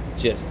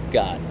just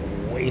got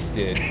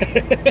wasted.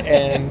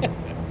 And,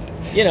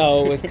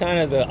 it was kind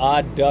of the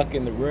odd duck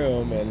in the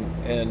room,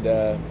 and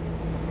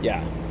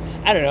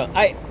I don't know.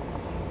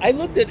 I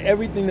looked at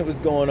everything that was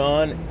going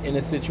on in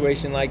a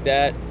situation like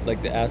that,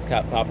 like the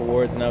ASCAP Pop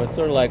Awards, and I was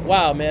sort of like,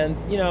 wow, man,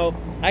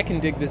 I can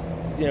dig this,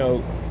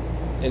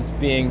 as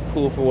being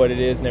cool for what it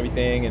is and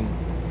everything.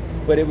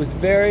 But it was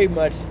very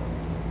much,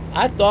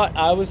 I thought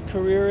I was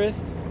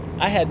careerist.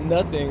 I had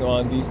nothing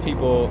on these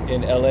people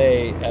in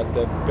LA at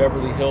the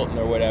Beverly Hilton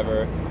or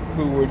whatever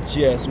who were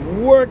just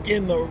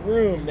working the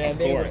room, man. Of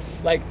They were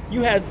course. like,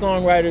 you had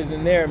songwriters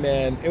in there,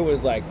 man. It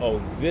was like,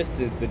 oh, this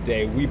is the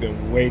day we've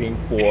been waiting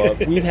for.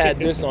 We've had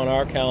this on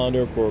our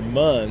calendar for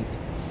months,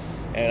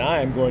 and I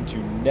am going to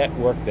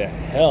network the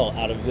hell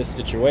out of this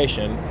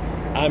situation.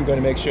 I'm going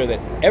to make sure that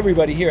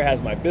everybody here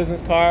has my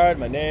business card,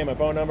 my name, my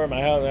phone number,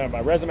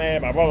 my resume,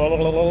 my blah, blah,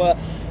 blah, blah, blah.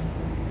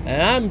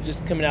 And I'm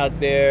just coming out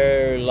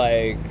there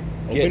like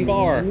getting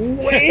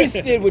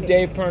wasted with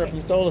Dave Perner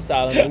from Soul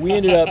Asylum. And we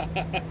ended up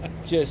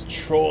just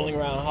trolling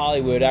around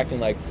Hollywood, acting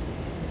like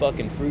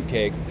fucking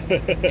fruitcakes.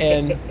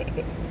 And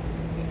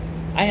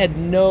I had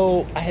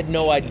no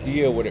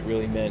idea what it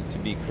really meant to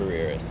be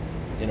careerist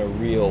in a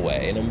real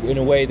way, in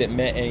a way that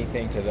meant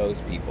anything to those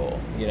people,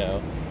 you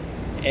know.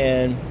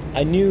 And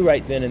I knew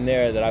right then and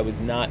there that I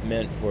was not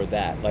meant for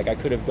that. Like, I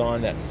could have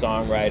gone that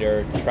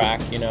songwriter track,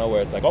 you know,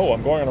 where it's like, oh,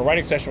 I'm going on a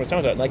writing session with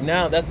so-and-so. Like,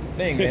 now that's the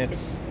thing, man.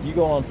 You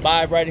go on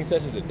 5 writing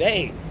sessions a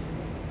day.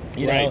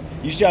 You know,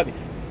 you should.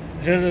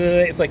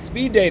 It's like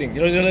speed dating.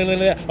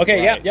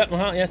 Okay, right.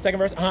 yeah, second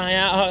verse.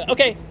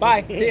 Okay,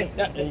 bye. See ya.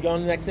 And you go on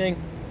to the next thing.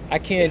 I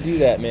can't do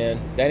that,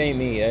 man. That ain't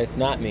me. That's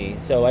not me.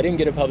 So I didn't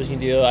get a publishing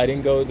deal. I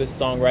didn't go the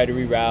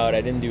songwritery route.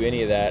 I didn't do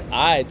any of that.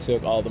 I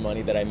took all the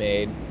money that I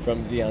made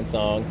from Dion's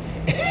song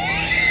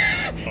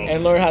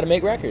and learned how to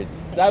make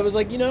records. So I was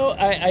like,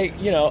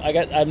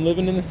 I'm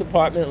living in this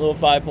apartment at Little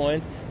 5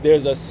 Points.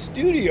 There's a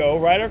studio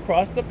right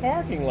across the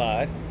parking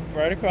lot,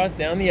 right across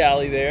down the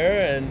alley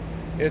there, and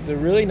it's a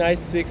really nice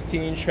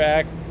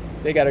 16-track.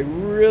 They got one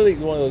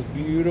of those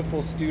beautiful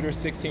Studer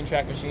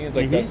 16-track machines,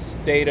 like the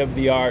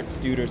state-of-the-art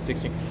Studer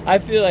 16. I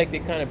feel like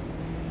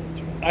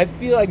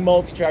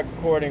multi-track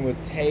recording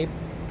with tape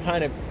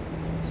kind of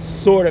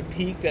sort of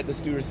peaked at the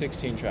Studer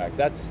 16-track.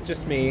 That's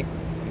just me.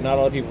 Not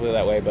a lot of people feel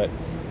that way, but,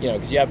 you know,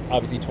 because you have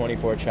obviously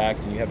 24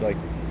 tracks, and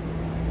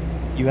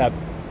you have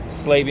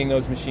slaving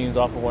those machines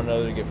off of one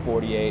another to get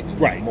 48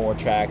 and more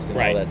tracks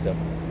and all that stuff.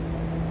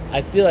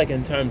 I feel like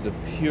in terms of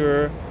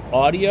pure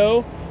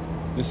audio,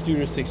 the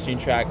Studer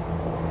 16-track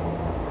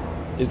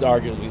is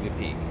arguably the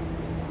peak.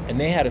 And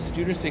they had a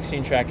Studer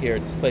 16-track here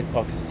at this place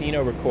called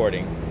Casino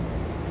Recording.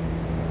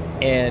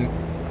 And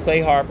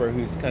Clay Harper,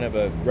 who's kind of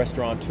a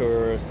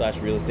restaurateur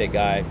 / real estate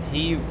guy,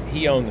 he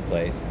owned the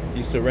place. He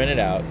used to rent it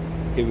out.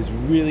 It was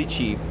really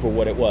cheap for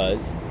what it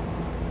was.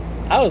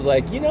 I was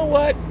like, you know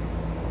what?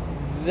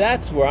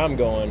 That's where I'm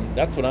going.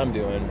 That's what I'm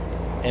doing.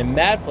 And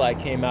Madfly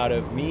came out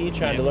of me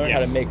trying to learn how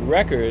to make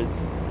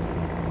records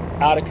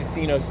out of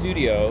Casino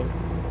Studio,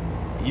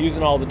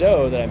 using all the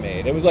dough that I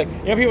made. It was like,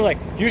 you know, people were like,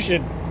 you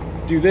should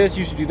do this,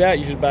 you should do that,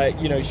 you should buy,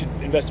 you know, you should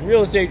invest in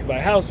real estate, you should buy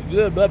a house,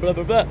 blah, blah, blah,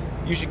 blah, blah.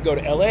 You should go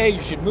to LA,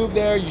 you should move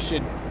there, you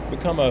should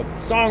become a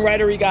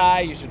songwritery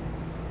guy,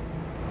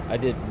 I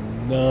did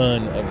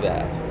none of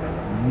that.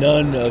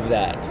 None of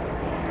that.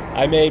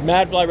 I made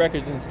Madfly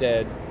records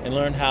instead and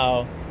learned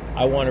how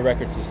I wanted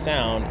records to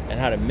sound and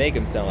how to make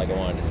them sound like I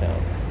wanted to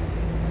sound.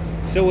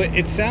 So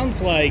it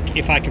sounds like,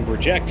 if I can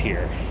project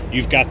here,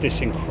 you've got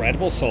this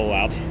incredible soul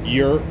album.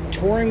 You're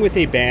touring with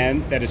a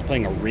band that is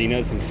playing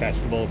arenas and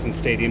festivals and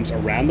stadiums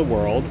around the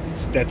world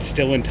that's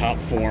still in top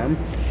form.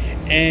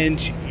 And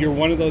you're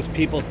one of those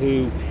people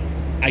who,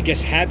 I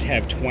guess, had to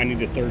have 20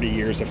 to 30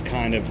 years of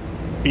kind of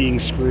being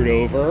screwed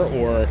over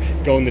or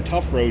going the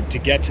tough road to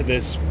get to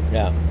this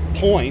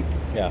point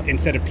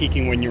instead of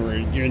peaking when you're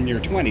in your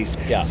 20s.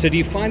 Yeah. So do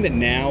you find that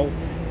now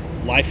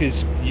life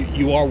is,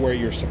 you are where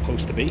you're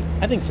supposed to be?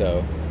 I think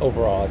so.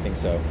 Overall, I think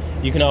so.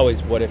 You can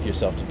always what if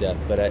yourself to death,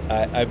 but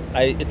I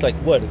it's like,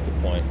 what is the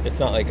point? It's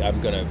not like I'm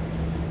gonna,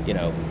 you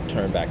know,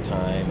 turn back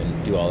time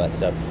and do all that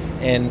stuff.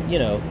 And, you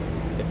know,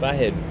 if I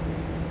had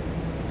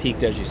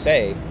peaked, as you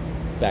say,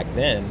 back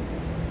then,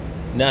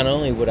 not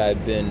only would I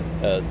have been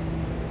a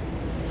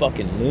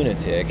fucking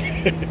lunatic,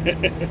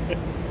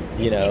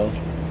 you know,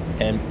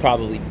 and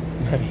probably,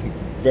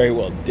 very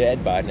well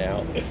dead by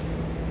now.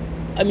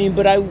 I mean,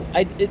 but I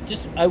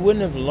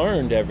wouldn't have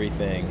learned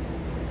everything.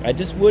 I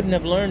just wouldn't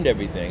have learned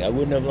everything. I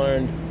wouldn't have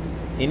learned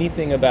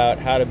anything about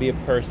how to be a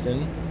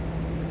person,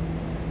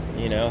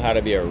 you know, how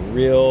to be a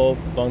real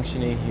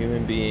functioning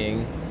human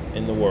being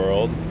in the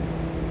world.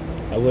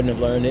 I wouldn't have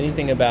learned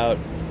anything about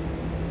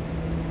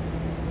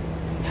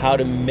how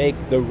to make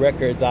the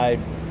records I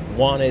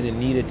wanted and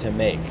needed to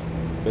make,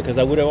 because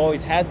I would have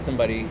always had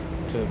somebody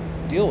to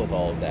deal with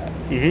all of that.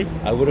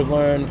 Mm-hmm. I would have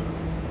learned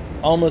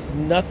almost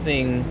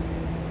nothing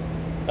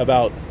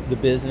about the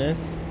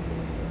business,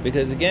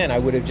 because again, I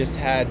would have just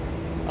had,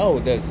 oh,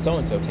 there's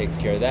so-and-so takes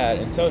care of that,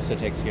 and so-and-so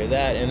takes care of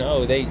that, and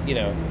oh, they, you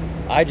know,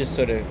 I just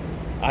sort of,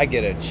 I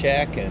get a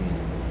check and,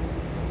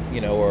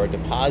 you know, or a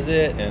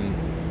deposit, and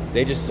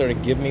they just sort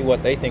of give me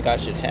what they think I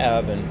should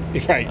have,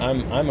 and right.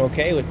 I'm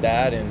okay with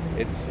that, and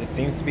it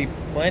seems to be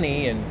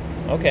plenty, and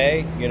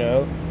okay, you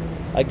know,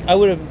 I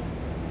would have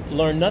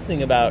learned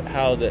nothing about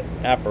how the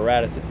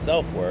apparatus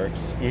itself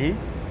works. Mm-hmm.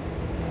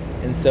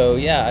 And so,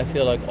 yeah, I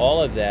feel like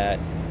all of that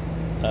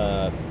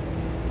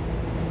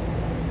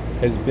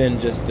has been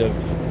just of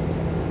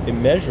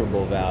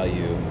immeasurable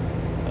value.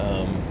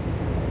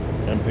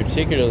 and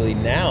particularly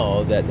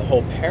now that the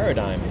whole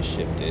paradigm has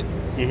shifted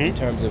in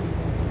terms of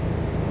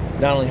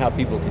not only how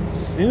people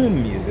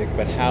consume music,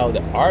 but how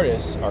the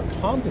artists are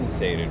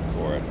compensated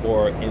for it,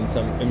 or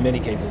in many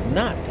cases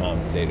not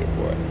compensated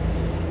for it.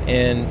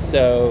 And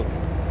so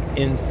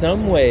in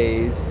some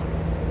ways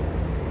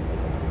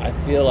I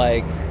feel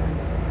like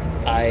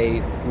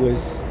I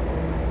was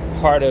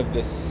part of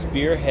the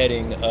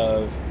spearheading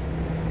of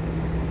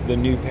the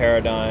new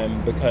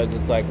paradigm, because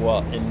it's like,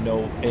 well, in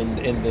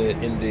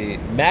the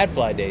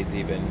Madfly days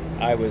even,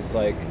 I was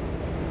like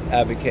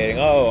advocating,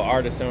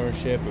 artist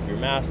ownership of your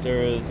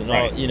masters and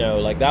all,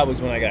 like that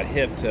was when I got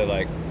hip to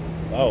like,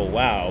 oh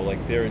wow,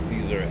 like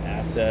these are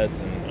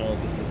assets,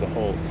 and this is a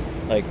whole,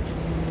 like,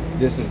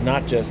 this is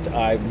not just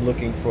I'm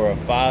looking for a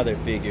father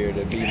figure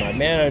to be my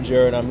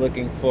manager, and I'm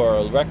looking for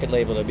a record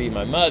label to be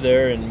my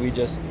mother, and we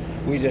just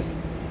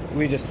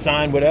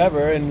sign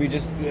whatever, and we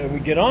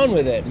get on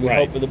with it, and we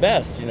hope for the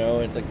best, And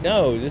it's like,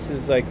 no, this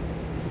is like,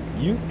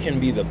 you can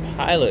be the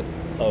pilot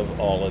of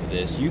all of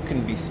this. You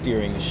can be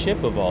steering the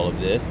ship of all of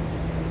this,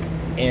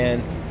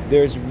 and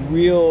there's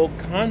real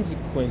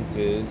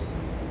consequences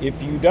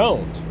if you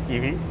don't.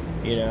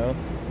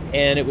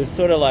 And it was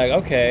sort of like,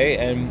 okay,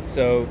 and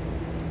so,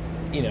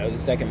 the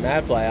second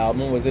Madfly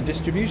album was a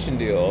distribution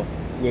deal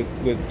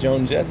with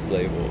Joan Jett's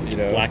label,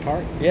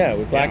 Blackheart? Yeah,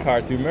 with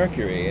Blackheart through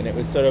Mercury, and it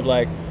was sort of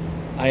like,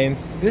 I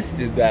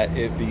insisted that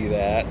it be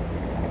that,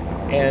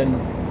 and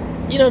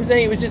what I'm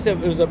saying,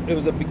 it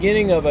was a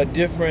beginning of a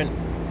different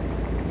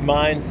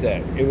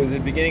mindset. It was the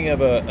beginning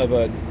of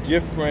a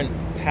different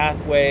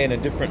pathway and a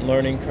different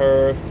learning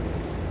curve.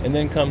 And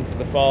then comes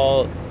the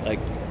fall, like,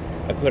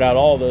 I put out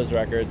all those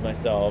records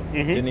myself.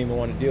 Didn't even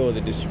want to deal with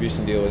a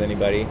distribution deal with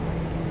anybody.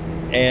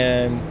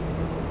 And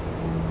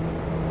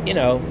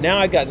now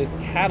I got this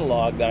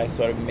catalog that I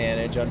sort of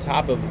manage on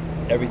top of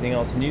everything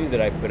else new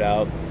that I put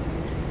out.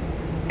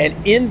 And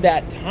in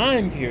that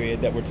time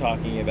period that we're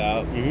talking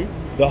about,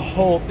 the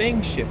whole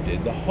thing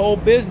shifted. The whole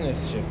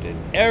business shifted.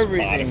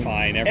 Everything,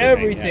 Spotify and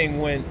everything yes.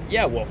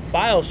 went,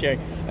 file sharing.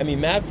 I mean,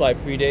 Madfly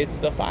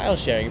predates the file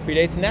sharing. It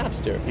predates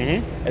Napster.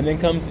 And then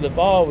Comes to the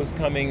Fall was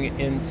coming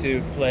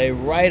into play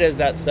right as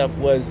that stuff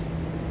was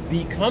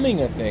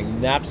becoming a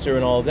thing, Napster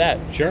and all of that.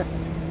 Sure.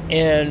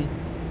 And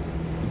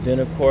then,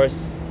 of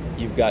course,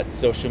 you've got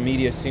social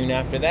media soon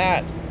after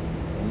that.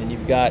 And then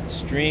you've got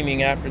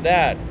streaming after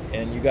that.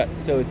 And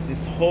so it's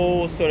this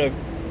whole sort of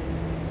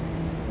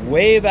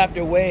wave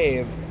after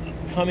wave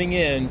coming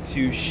in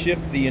to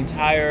shift the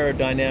entire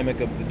dynamic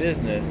of the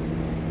business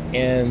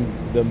and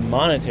the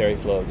monetary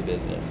flow of the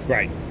business.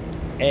 Right.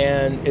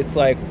 And it's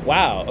like,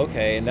 wow,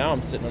 okay, and now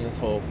I'm sitting on this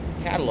whole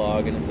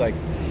catalog, and it's like,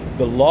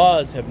 the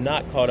laws have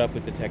not caught up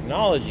with the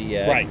technology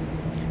yet. Right.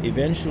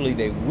 Eventually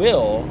they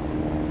will.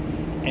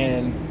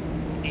 And,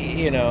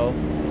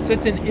 so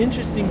it's an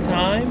interesting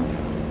time.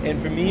 And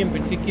for me in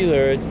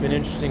particular, it's been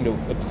interesting to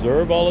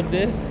observe all of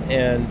this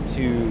and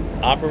to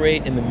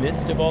operate in the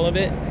midst of all of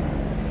it.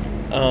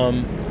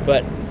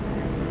 But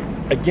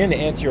again, to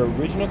answer your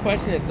original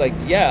question, it's like,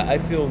 yeah, I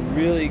feel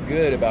really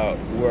good about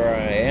where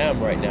I am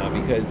right now,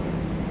 because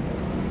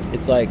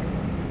it's like,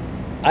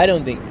 I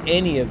don't think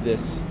any of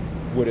this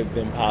would have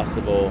been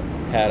possible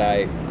had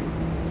I,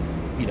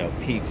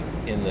 peaked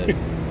in the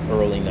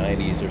early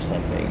 90s or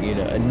something,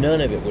 and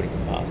none of it would have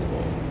been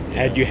possible.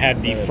 Had you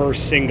had the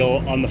first single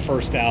on the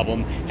first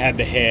album, had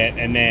the hit,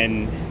 and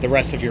then the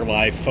rest of your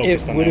life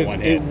focused on that one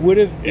hit. It would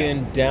have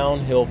been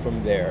downhill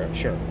from there.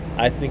 Sure.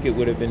 I think it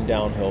would have been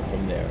downhill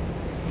from there.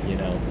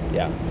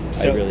 Yeah,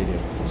 I really do.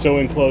 So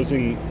in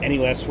closing, any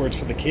last words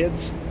for the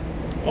kids?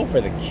 Oh,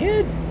 for the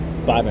kids?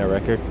 Buy my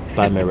record,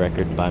 buy my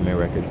record, buy my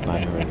record,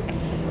 buy my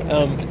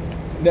record.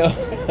 No.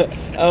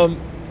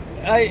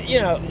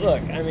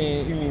 Look, I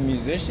mean, you mean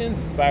musicians,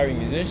 aspiring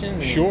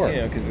musicians? Sure.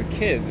 Because the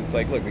kids, it's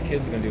like, look, the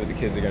kids are going to do what the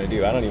kids are going to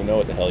do. I don't even know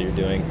what the hell you're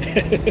doing.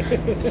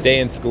 Stay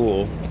in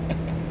school.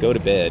 Go to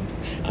bed.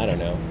 I don't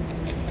know.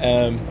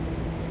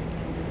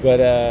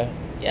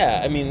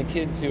 Yeah, I mean, the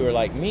kids who are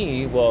like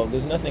me, well,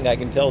 there's nothing I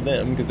can tell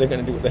them, because they're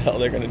going to do what the hell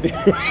they're going to do.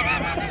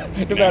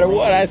 No matter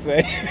what I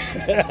say.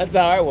 That's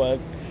how I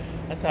was.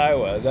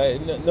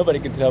 Nobody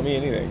could tell me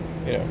anything,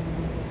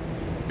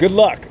 Good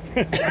luck.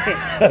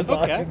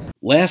 Okay.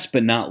 Last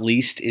but not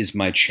least is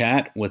my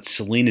chat with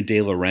Salina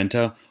de la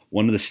Renta,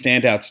 one of the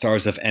standout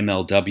stars of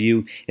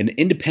MLW, an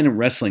independent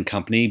wrestling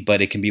company,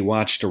 but it can be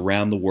watched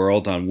around the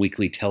world on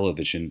weekly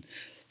television.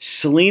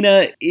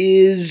 Salina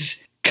is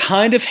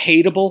kind of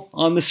hateable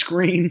on the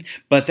screen,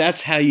 but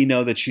that's how you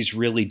know that she's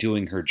really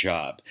doing her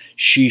job.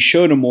 She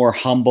showed a more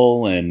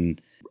humble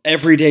and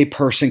everyday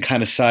person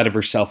kind of side of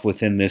herself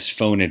within this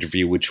phone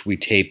interview, which we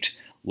taped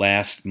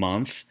last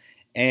month.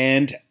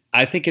 And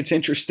I think it's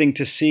interesting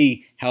to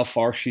see how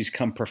far she's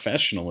come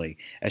professionally.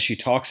 As she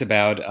talks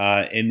about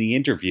in the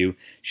interview,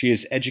 she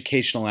has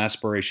educational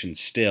aspirations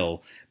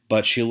still,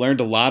 but she learned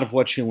a lot of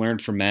what she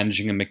learned from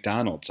managing a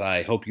McDonald's.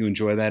 I hope you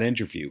enjoy that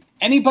interview.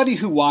 Anybody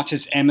who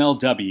watches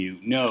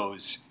MLW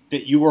knows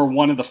that you were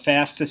one of the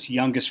fastest,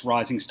 youngest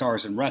rising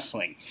stars in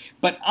wrestling.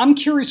 But I'm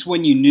curious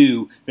when you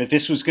knew that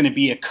this was going to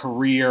be a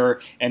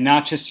career and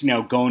not just,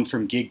 going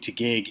from gig to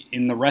gig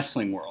in the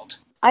wrestling world.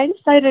 I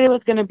decided it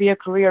was going to be a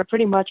career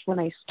pretty much when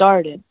I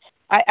started.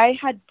 I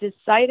had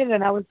decided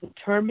and I was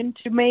determined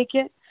to make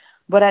it,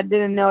 but I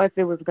didn't know if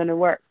it was going to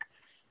work.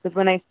 Because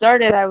when I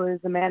started, I was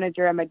a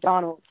manager at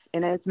McDonald's,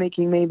 and I was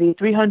making maybe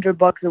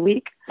 $300 a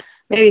week,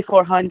 maybe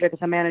 400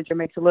 because a manager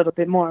makes a little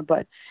bit more,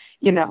 but,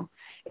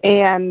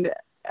 and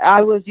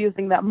I was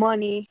using that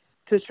money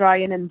to try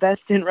and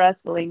invest in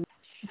wrestling.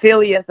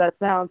 Silly as that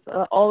sounds,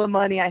 all the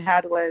money I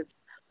had was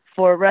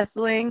for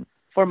wrestling,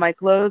 for my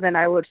clothes, and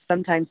I would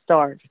sometimes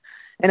starve.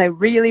 And I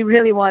really,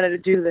 really wanted to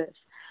do this.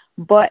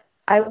 But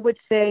I would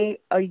say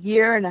a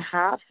year and a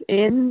half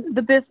in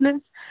the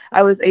business,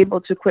 I was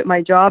able to quit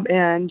my job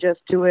and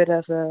just do it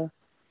as a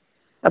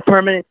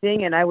permanent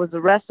thing. And I was a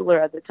wrestler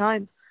at the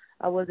time.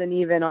 I wasn't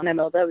even on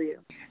MLW.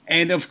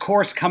 And of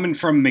course, coming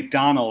from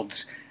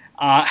McDonald's,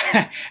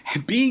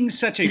 being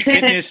such a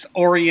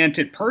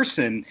fitness-oriented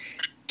person,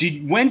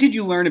 when did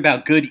you learn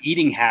about good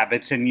eating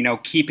habits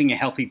and, keeping a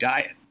healthy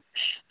diet?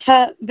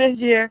 This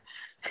year.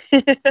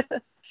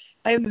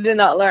 I did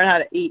not learn how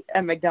to eat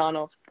at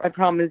McDonald's. I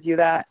promise you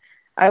that.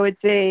 I would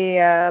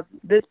say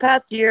this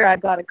past year I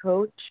got a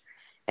coach,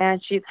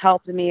 and she's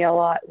helped me a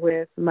lot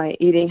with my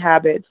eating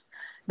habits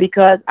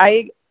because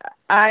I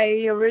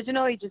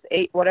originally just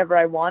ate whatever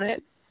I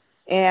wanted.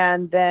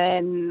 And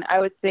then I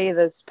would say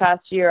this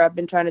past year I've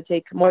been trying to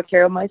take more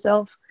care of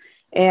myself.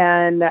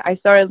 And I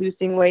started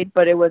losing weight,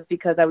 but it was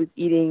because I was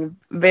eating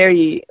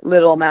very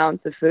little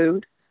amounts of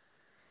food.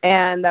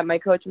 And that my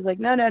coach was like,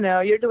 no,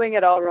 you're doing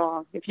it all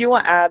wrong. If you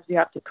want abs, you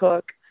have to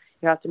cook.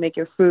 You have to make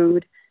your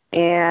food.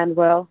 And,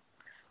 well,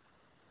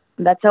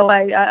 that's how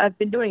I've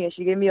been doing it.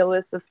 She gave me a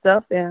list of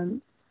stuff,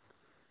 and,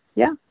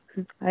 yeah,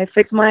 I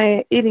fixed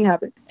my eating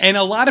habit. And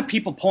a lot of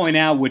people point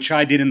out, which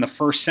I did in the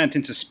first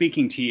sentence of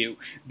speaking to you,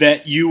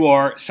 that you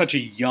are such a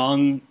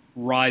young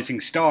rising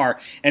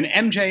star. And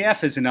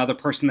MJF is another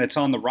person that's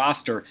on the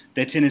roster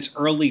that's in his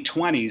early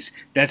 20s,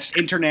 that's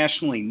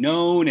internationally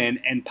known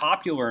and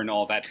popular and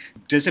all that.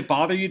 Does it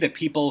bother you that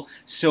people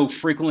so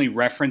frequently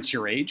reference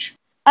your age?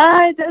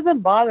 It doesn't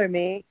bother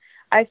me.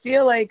 I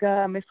feel like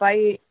if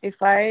I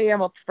am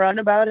upfront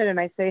about it and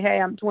I say, hey,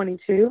 I'm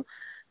 22,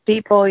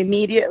 people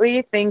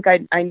immediately think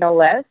I know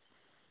less.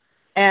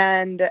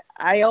 And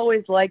I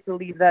always like to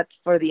leave that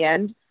for the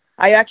end.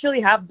 I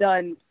actually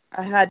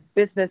I had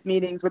business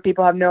meetings where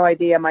people have no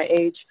idea my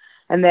age.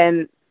 And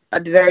then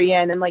at the very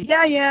end, I'm like,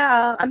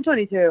 yeah, I'm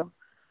 22.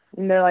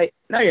 And they're like,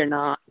 no, you're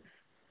not.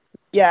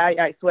 Yeah,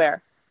 I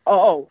swear.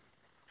 Oh,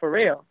 for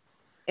real.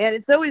 And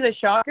it's always a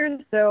shocker.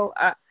 So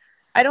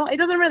it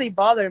doesn't really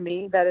bother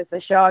me that it's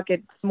a shock.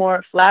 It's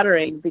more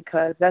flattering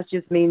because that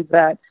just means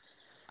that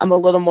I'm a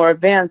little more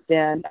advanced.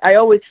 And I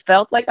always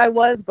felt like I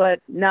was,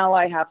 but now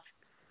I have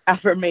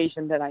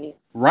affirmation that I am.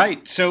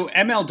 Right. So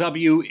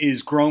MLW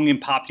is growing in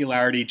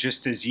popularity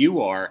just as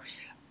you are.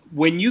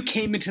 When you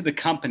came into the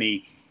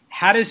company,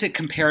 how does it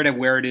compare to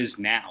where it is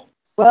now?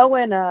 Well,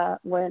 when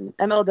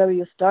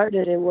MLW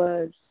started,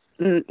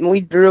 we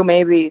drew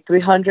maybe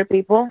 300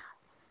 people,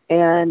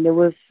 and it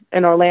was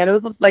in Orlando.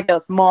 It was like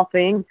a small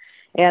thing,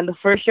 and the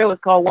first show was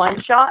called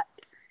One Shot,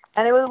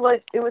 and it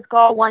was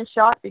called One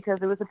Shot because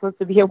it was supposed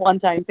to be a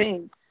one-time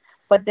thing,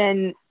 but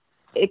then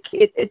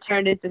it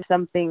turned into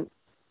something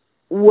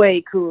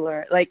way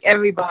cooler. Like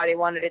everybody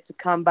wanted it to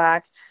come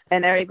back,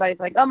 and everybody's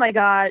like, "Oh my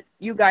God,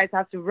 you guys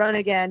have to run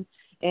again!"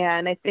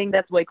 And I think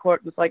that's why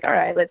Court was like, "All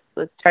right,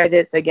 let's try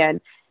this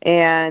again."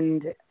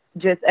 And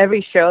just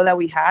every show that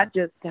we had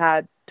just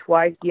had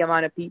twice the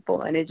amount of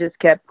people, and it just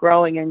kept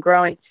growing and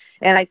growing.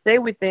 And I say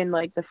within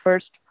like the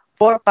first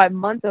 4 or 5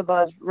 months of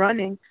us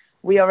running,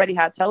 we already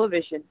had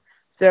television.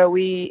 So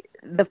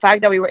the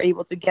fact that we were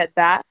able to get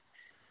that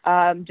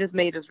just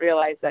made us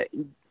realize that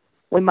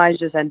we might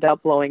just end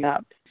up blowing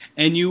up.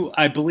 And you,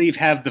 I believe,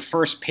 have the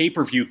first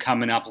pay-per-view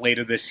coming up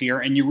later this year,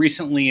 and you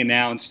recently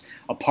announced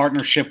a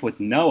partnership with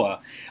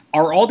Noah.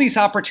 Are all these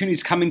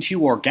opportunities coming to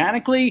you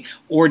organically,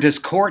 or does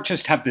Court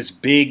just have this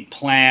big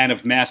plan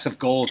of massive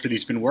goals that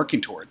he's been working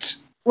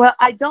towards? Well,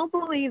 I don't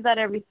believe that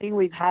everything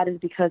we've had is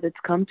because it's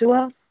come to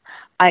us.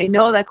 I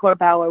know that Court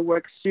Bauer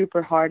works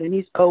super hard, and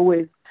he's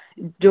always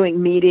doing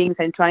meetings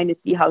and trying to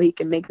see how he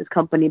can make this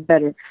company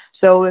better.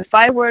 So if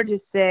I were to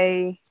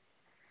say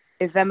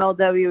if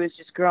MLW is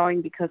just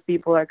growing because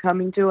people are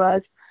coming to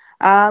us,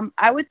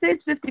 I would say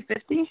it's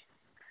 50-50.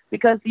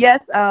 Because, yes,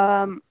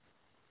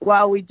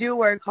 while we do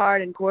work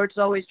hard and Court's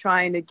always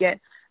trying to get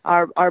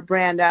our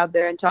brand out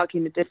there and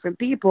talking to different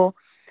people,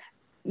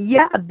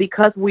 yeah,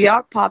 because we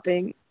are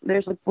popping,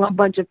 there's a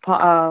bunch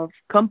of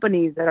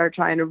companies that are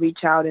trying to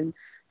reach out and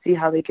see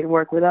how they can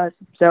work with us.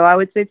 So I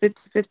would say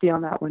 50-50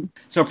 on that one.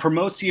 So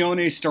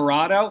Promociones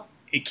Dorado,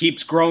 it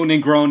keeps growing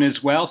and growing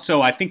as well.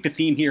 So I think the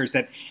theme here is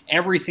that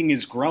everything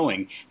is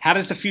growing. How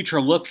does the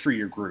future look for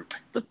your group?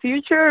 The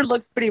future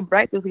looks pretty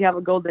bright because we have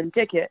a golden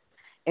ticket.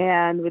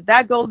 And with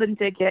that golden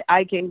ticket,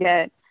 I can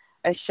get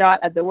a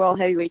shot at the World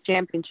Heavyweight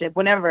Championship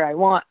whenever I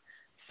want.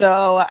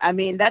 So, I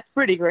mean, that's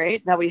pretty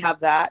great that we have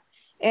that.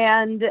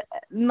 And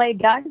my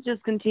guys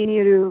just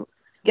continue to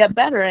get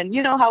better. And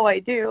you know how I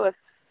do. If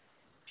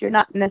you're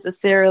not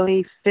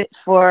necessarily fit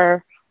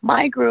for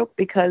my group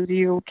because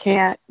you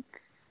can't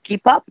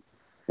keep up,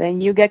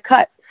 then you get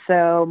cut.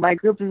 So my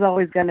group is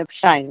always going to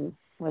shine.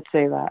 Let's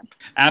say that.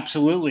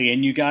 Absolutely.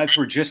 And you guys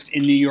were just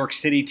in New York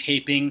City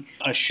taping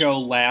a show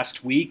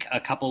last week, a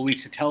couple of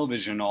weeks of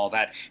television and all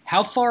that.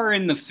 How far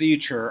in the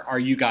future are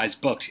you guys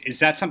booked? Is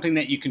that something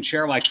that you can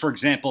share? Like, for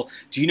example,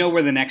 do you know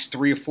where the next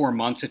 3 or 4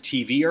 months of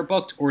TV are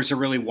booked, or is it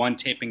really one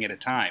taping at a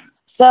time?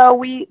 So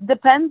we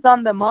depends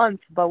on the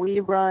month, but we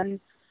run.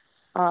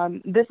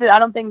 I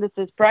don't think this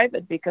is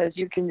private because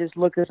you can just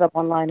look this up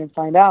online and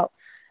find out.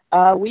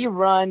 We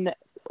run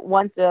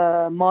once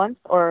a month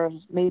or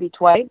maybe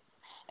twice.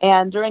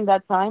 And during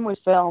that time, we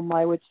film,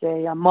 I would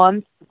say, a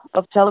month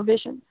of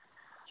television,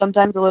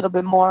 sometimes a little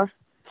bit more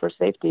for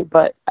safety,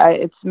 but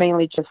it's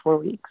mainly just 4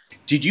 weeks.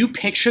 Did you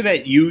picture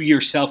that you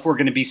yourself were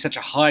going to be such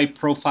a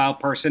high-profile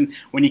person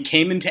when you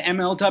came into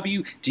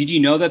MLW? Did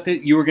you know that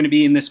you were going to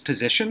be in this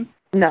position?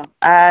 No,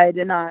 I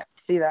did not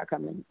see that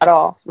coming at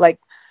all. Like,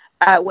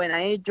 when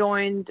I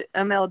joined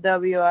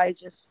MLW, I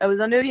was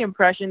under the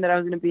impression that I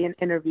was going to be an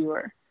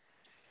interviewer.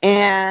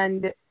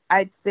 And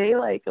I'd say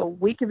like a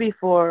week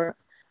before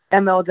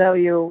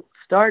MLW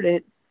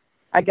started,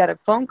 I got a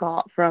phone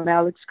call from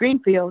Alex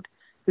Greenfield,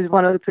 who's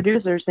one of the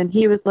producers, and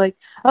he was like,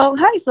 "Oh,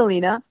 hi,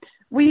 Salina.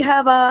 We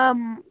have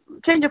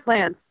change of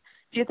plans.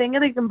 Do you think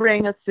they can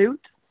bring a suit?"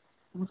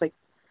 I was like,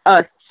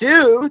 "A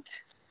suit?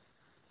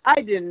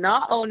 I did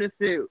not own a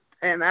suit."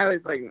 And I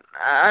was like,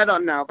 "I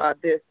don't know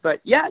about this,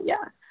 but yeah,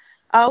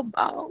 I'll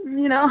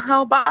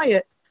buy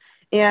it."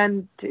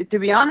 And to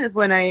be honest,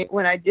 when I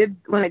did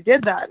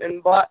that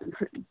and bought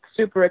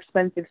super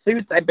expensive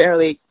suits, I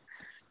barely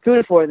could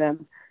afford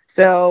them.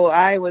 So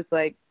I was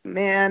like,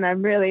 man,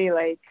 I'm really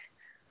like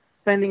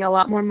spending a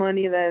lot more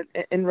money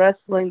in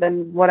wrestling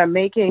than what I'm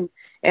making,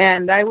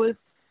 and I was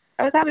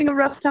having a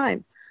rough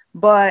time.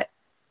 But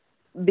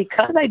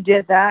because I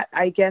did that,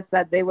 I guess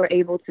that they were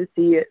able to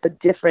see a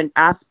different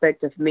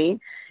aspect of me.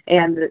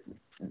 And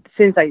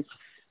since I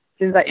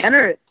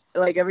entered,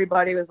 like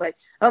everybody was like,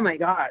 "Oh my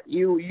God,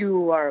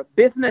 you are a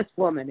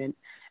businesswoman." And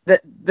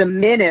the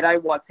minute I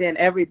walked in,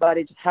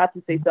 everybody just had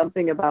to say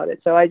something about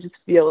it. So I just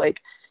feel like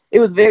it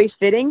was very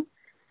fitting,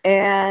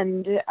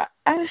 and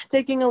I was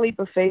taking a leap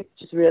of faith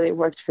just really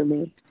worked for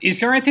me. Is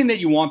there anything that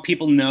you want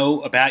people to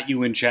know about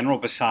you in general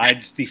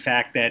besides the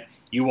fact that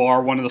you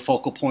are one of the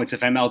focal points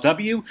of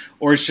MLW,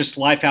 or is just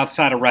life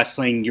outside of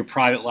wrestling, your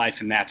private life,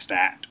 and that's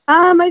that?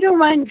 I don't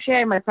mind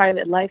sharing my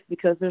private life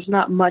because there's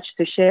not much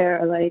to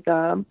share. Like,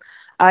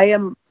 I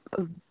am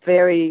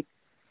I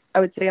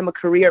would say I'm a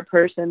career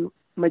person.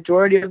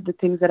 Majority of the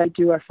things that I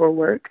do are for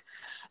work.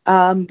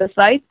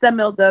 Besides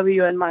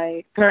MLW and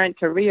my current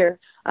career,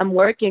 I'm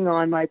working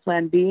on my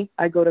plan B.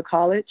 I go to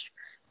college,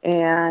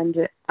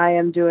 and I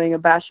am doing a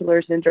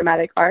bachelor's in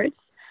dramatic arts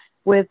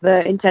with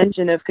the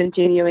intention of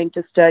continuing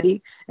to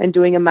study and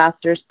doing a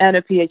master's and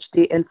a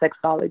PhD in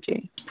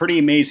sexology. It's pretty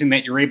amazing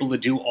that you're able to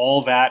do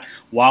all that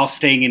while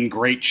staying in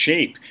great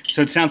shape.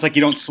 So it sounds like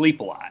you don't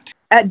sleep a lot.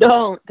 I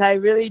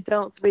really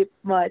don't sleep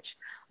much,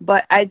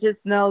 but I just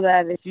know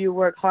that if you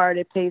work hard,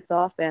 it pays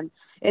off. And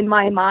in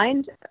my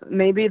mind,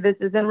 maybe this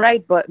isn't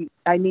right, but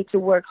I need to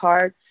work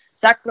hard,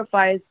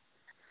 sacrifice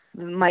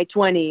my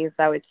 20s,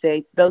 I would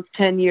say, those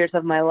 10 years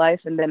of my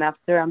life. And then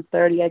after I'm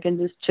 30, I can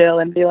just chill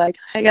and be like,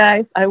 "Hey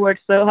guys, I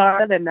worked so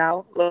hard and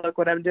now look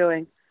what I'm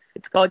doing."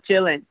 It's called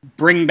chilling.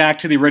 Bring back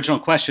to the original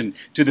question.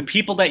 Do the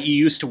people that you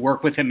used to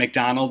work with at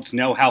McDonald's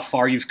know how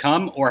far you've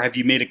come, or have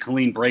you made a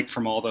clean break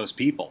from all those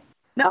people?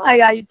 No,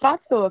 I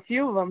talk to a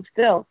few of them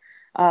still.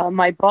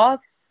 My boss,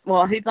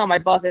 well, he's not my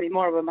boss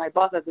anymore, but my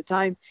boss at the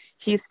time,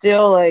 he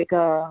still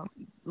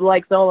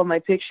likes all of my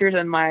pictures,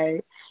 and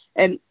my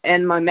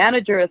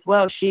manager as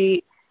well.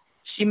 She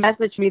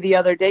messaged me the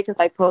other day because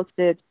I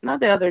posted, not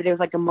the other day, it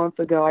was like a month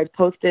ago. I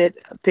posted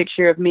a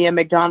picture of me at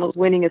McDonald's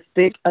winning a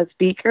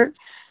speaker,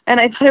 and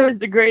I thought it was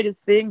the greatest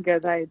thing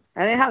because I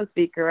didn't have a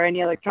speaker or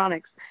any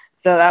electronics.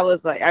 So that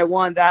was like, I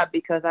won that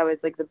because I was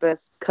like the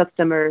best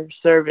customer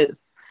service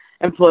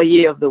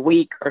employee of the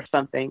week or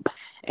something.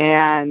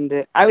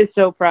 And I was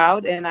so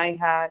proud, and I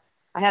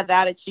had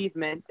that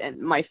achievement, and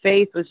my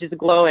face was just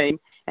glowing.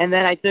 And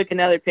then I took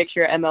another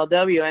picture at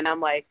MLW, and I'm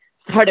like,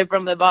 started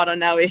from the bottom,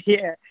 now we're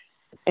here.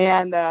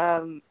 And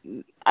a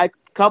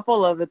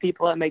couple of the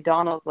people at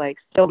McDonald's like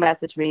still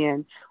message me,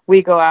 and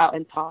we go out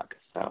and talk.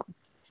 So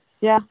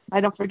yeah, I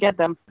don't forget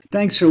them.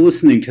 Thanks for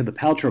listening to the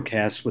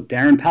Paltrowcast with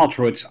Darren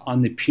Paltrowitz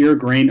on the Pure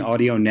Grain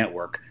Audio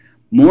Network.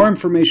 More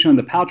information on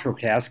the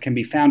Paltrowcast can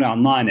be found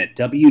online at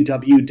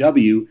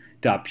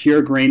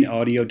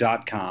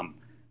www.puregrainaudio.com.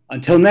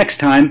 Until next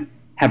time,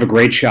 have a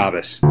great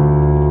Shabbos.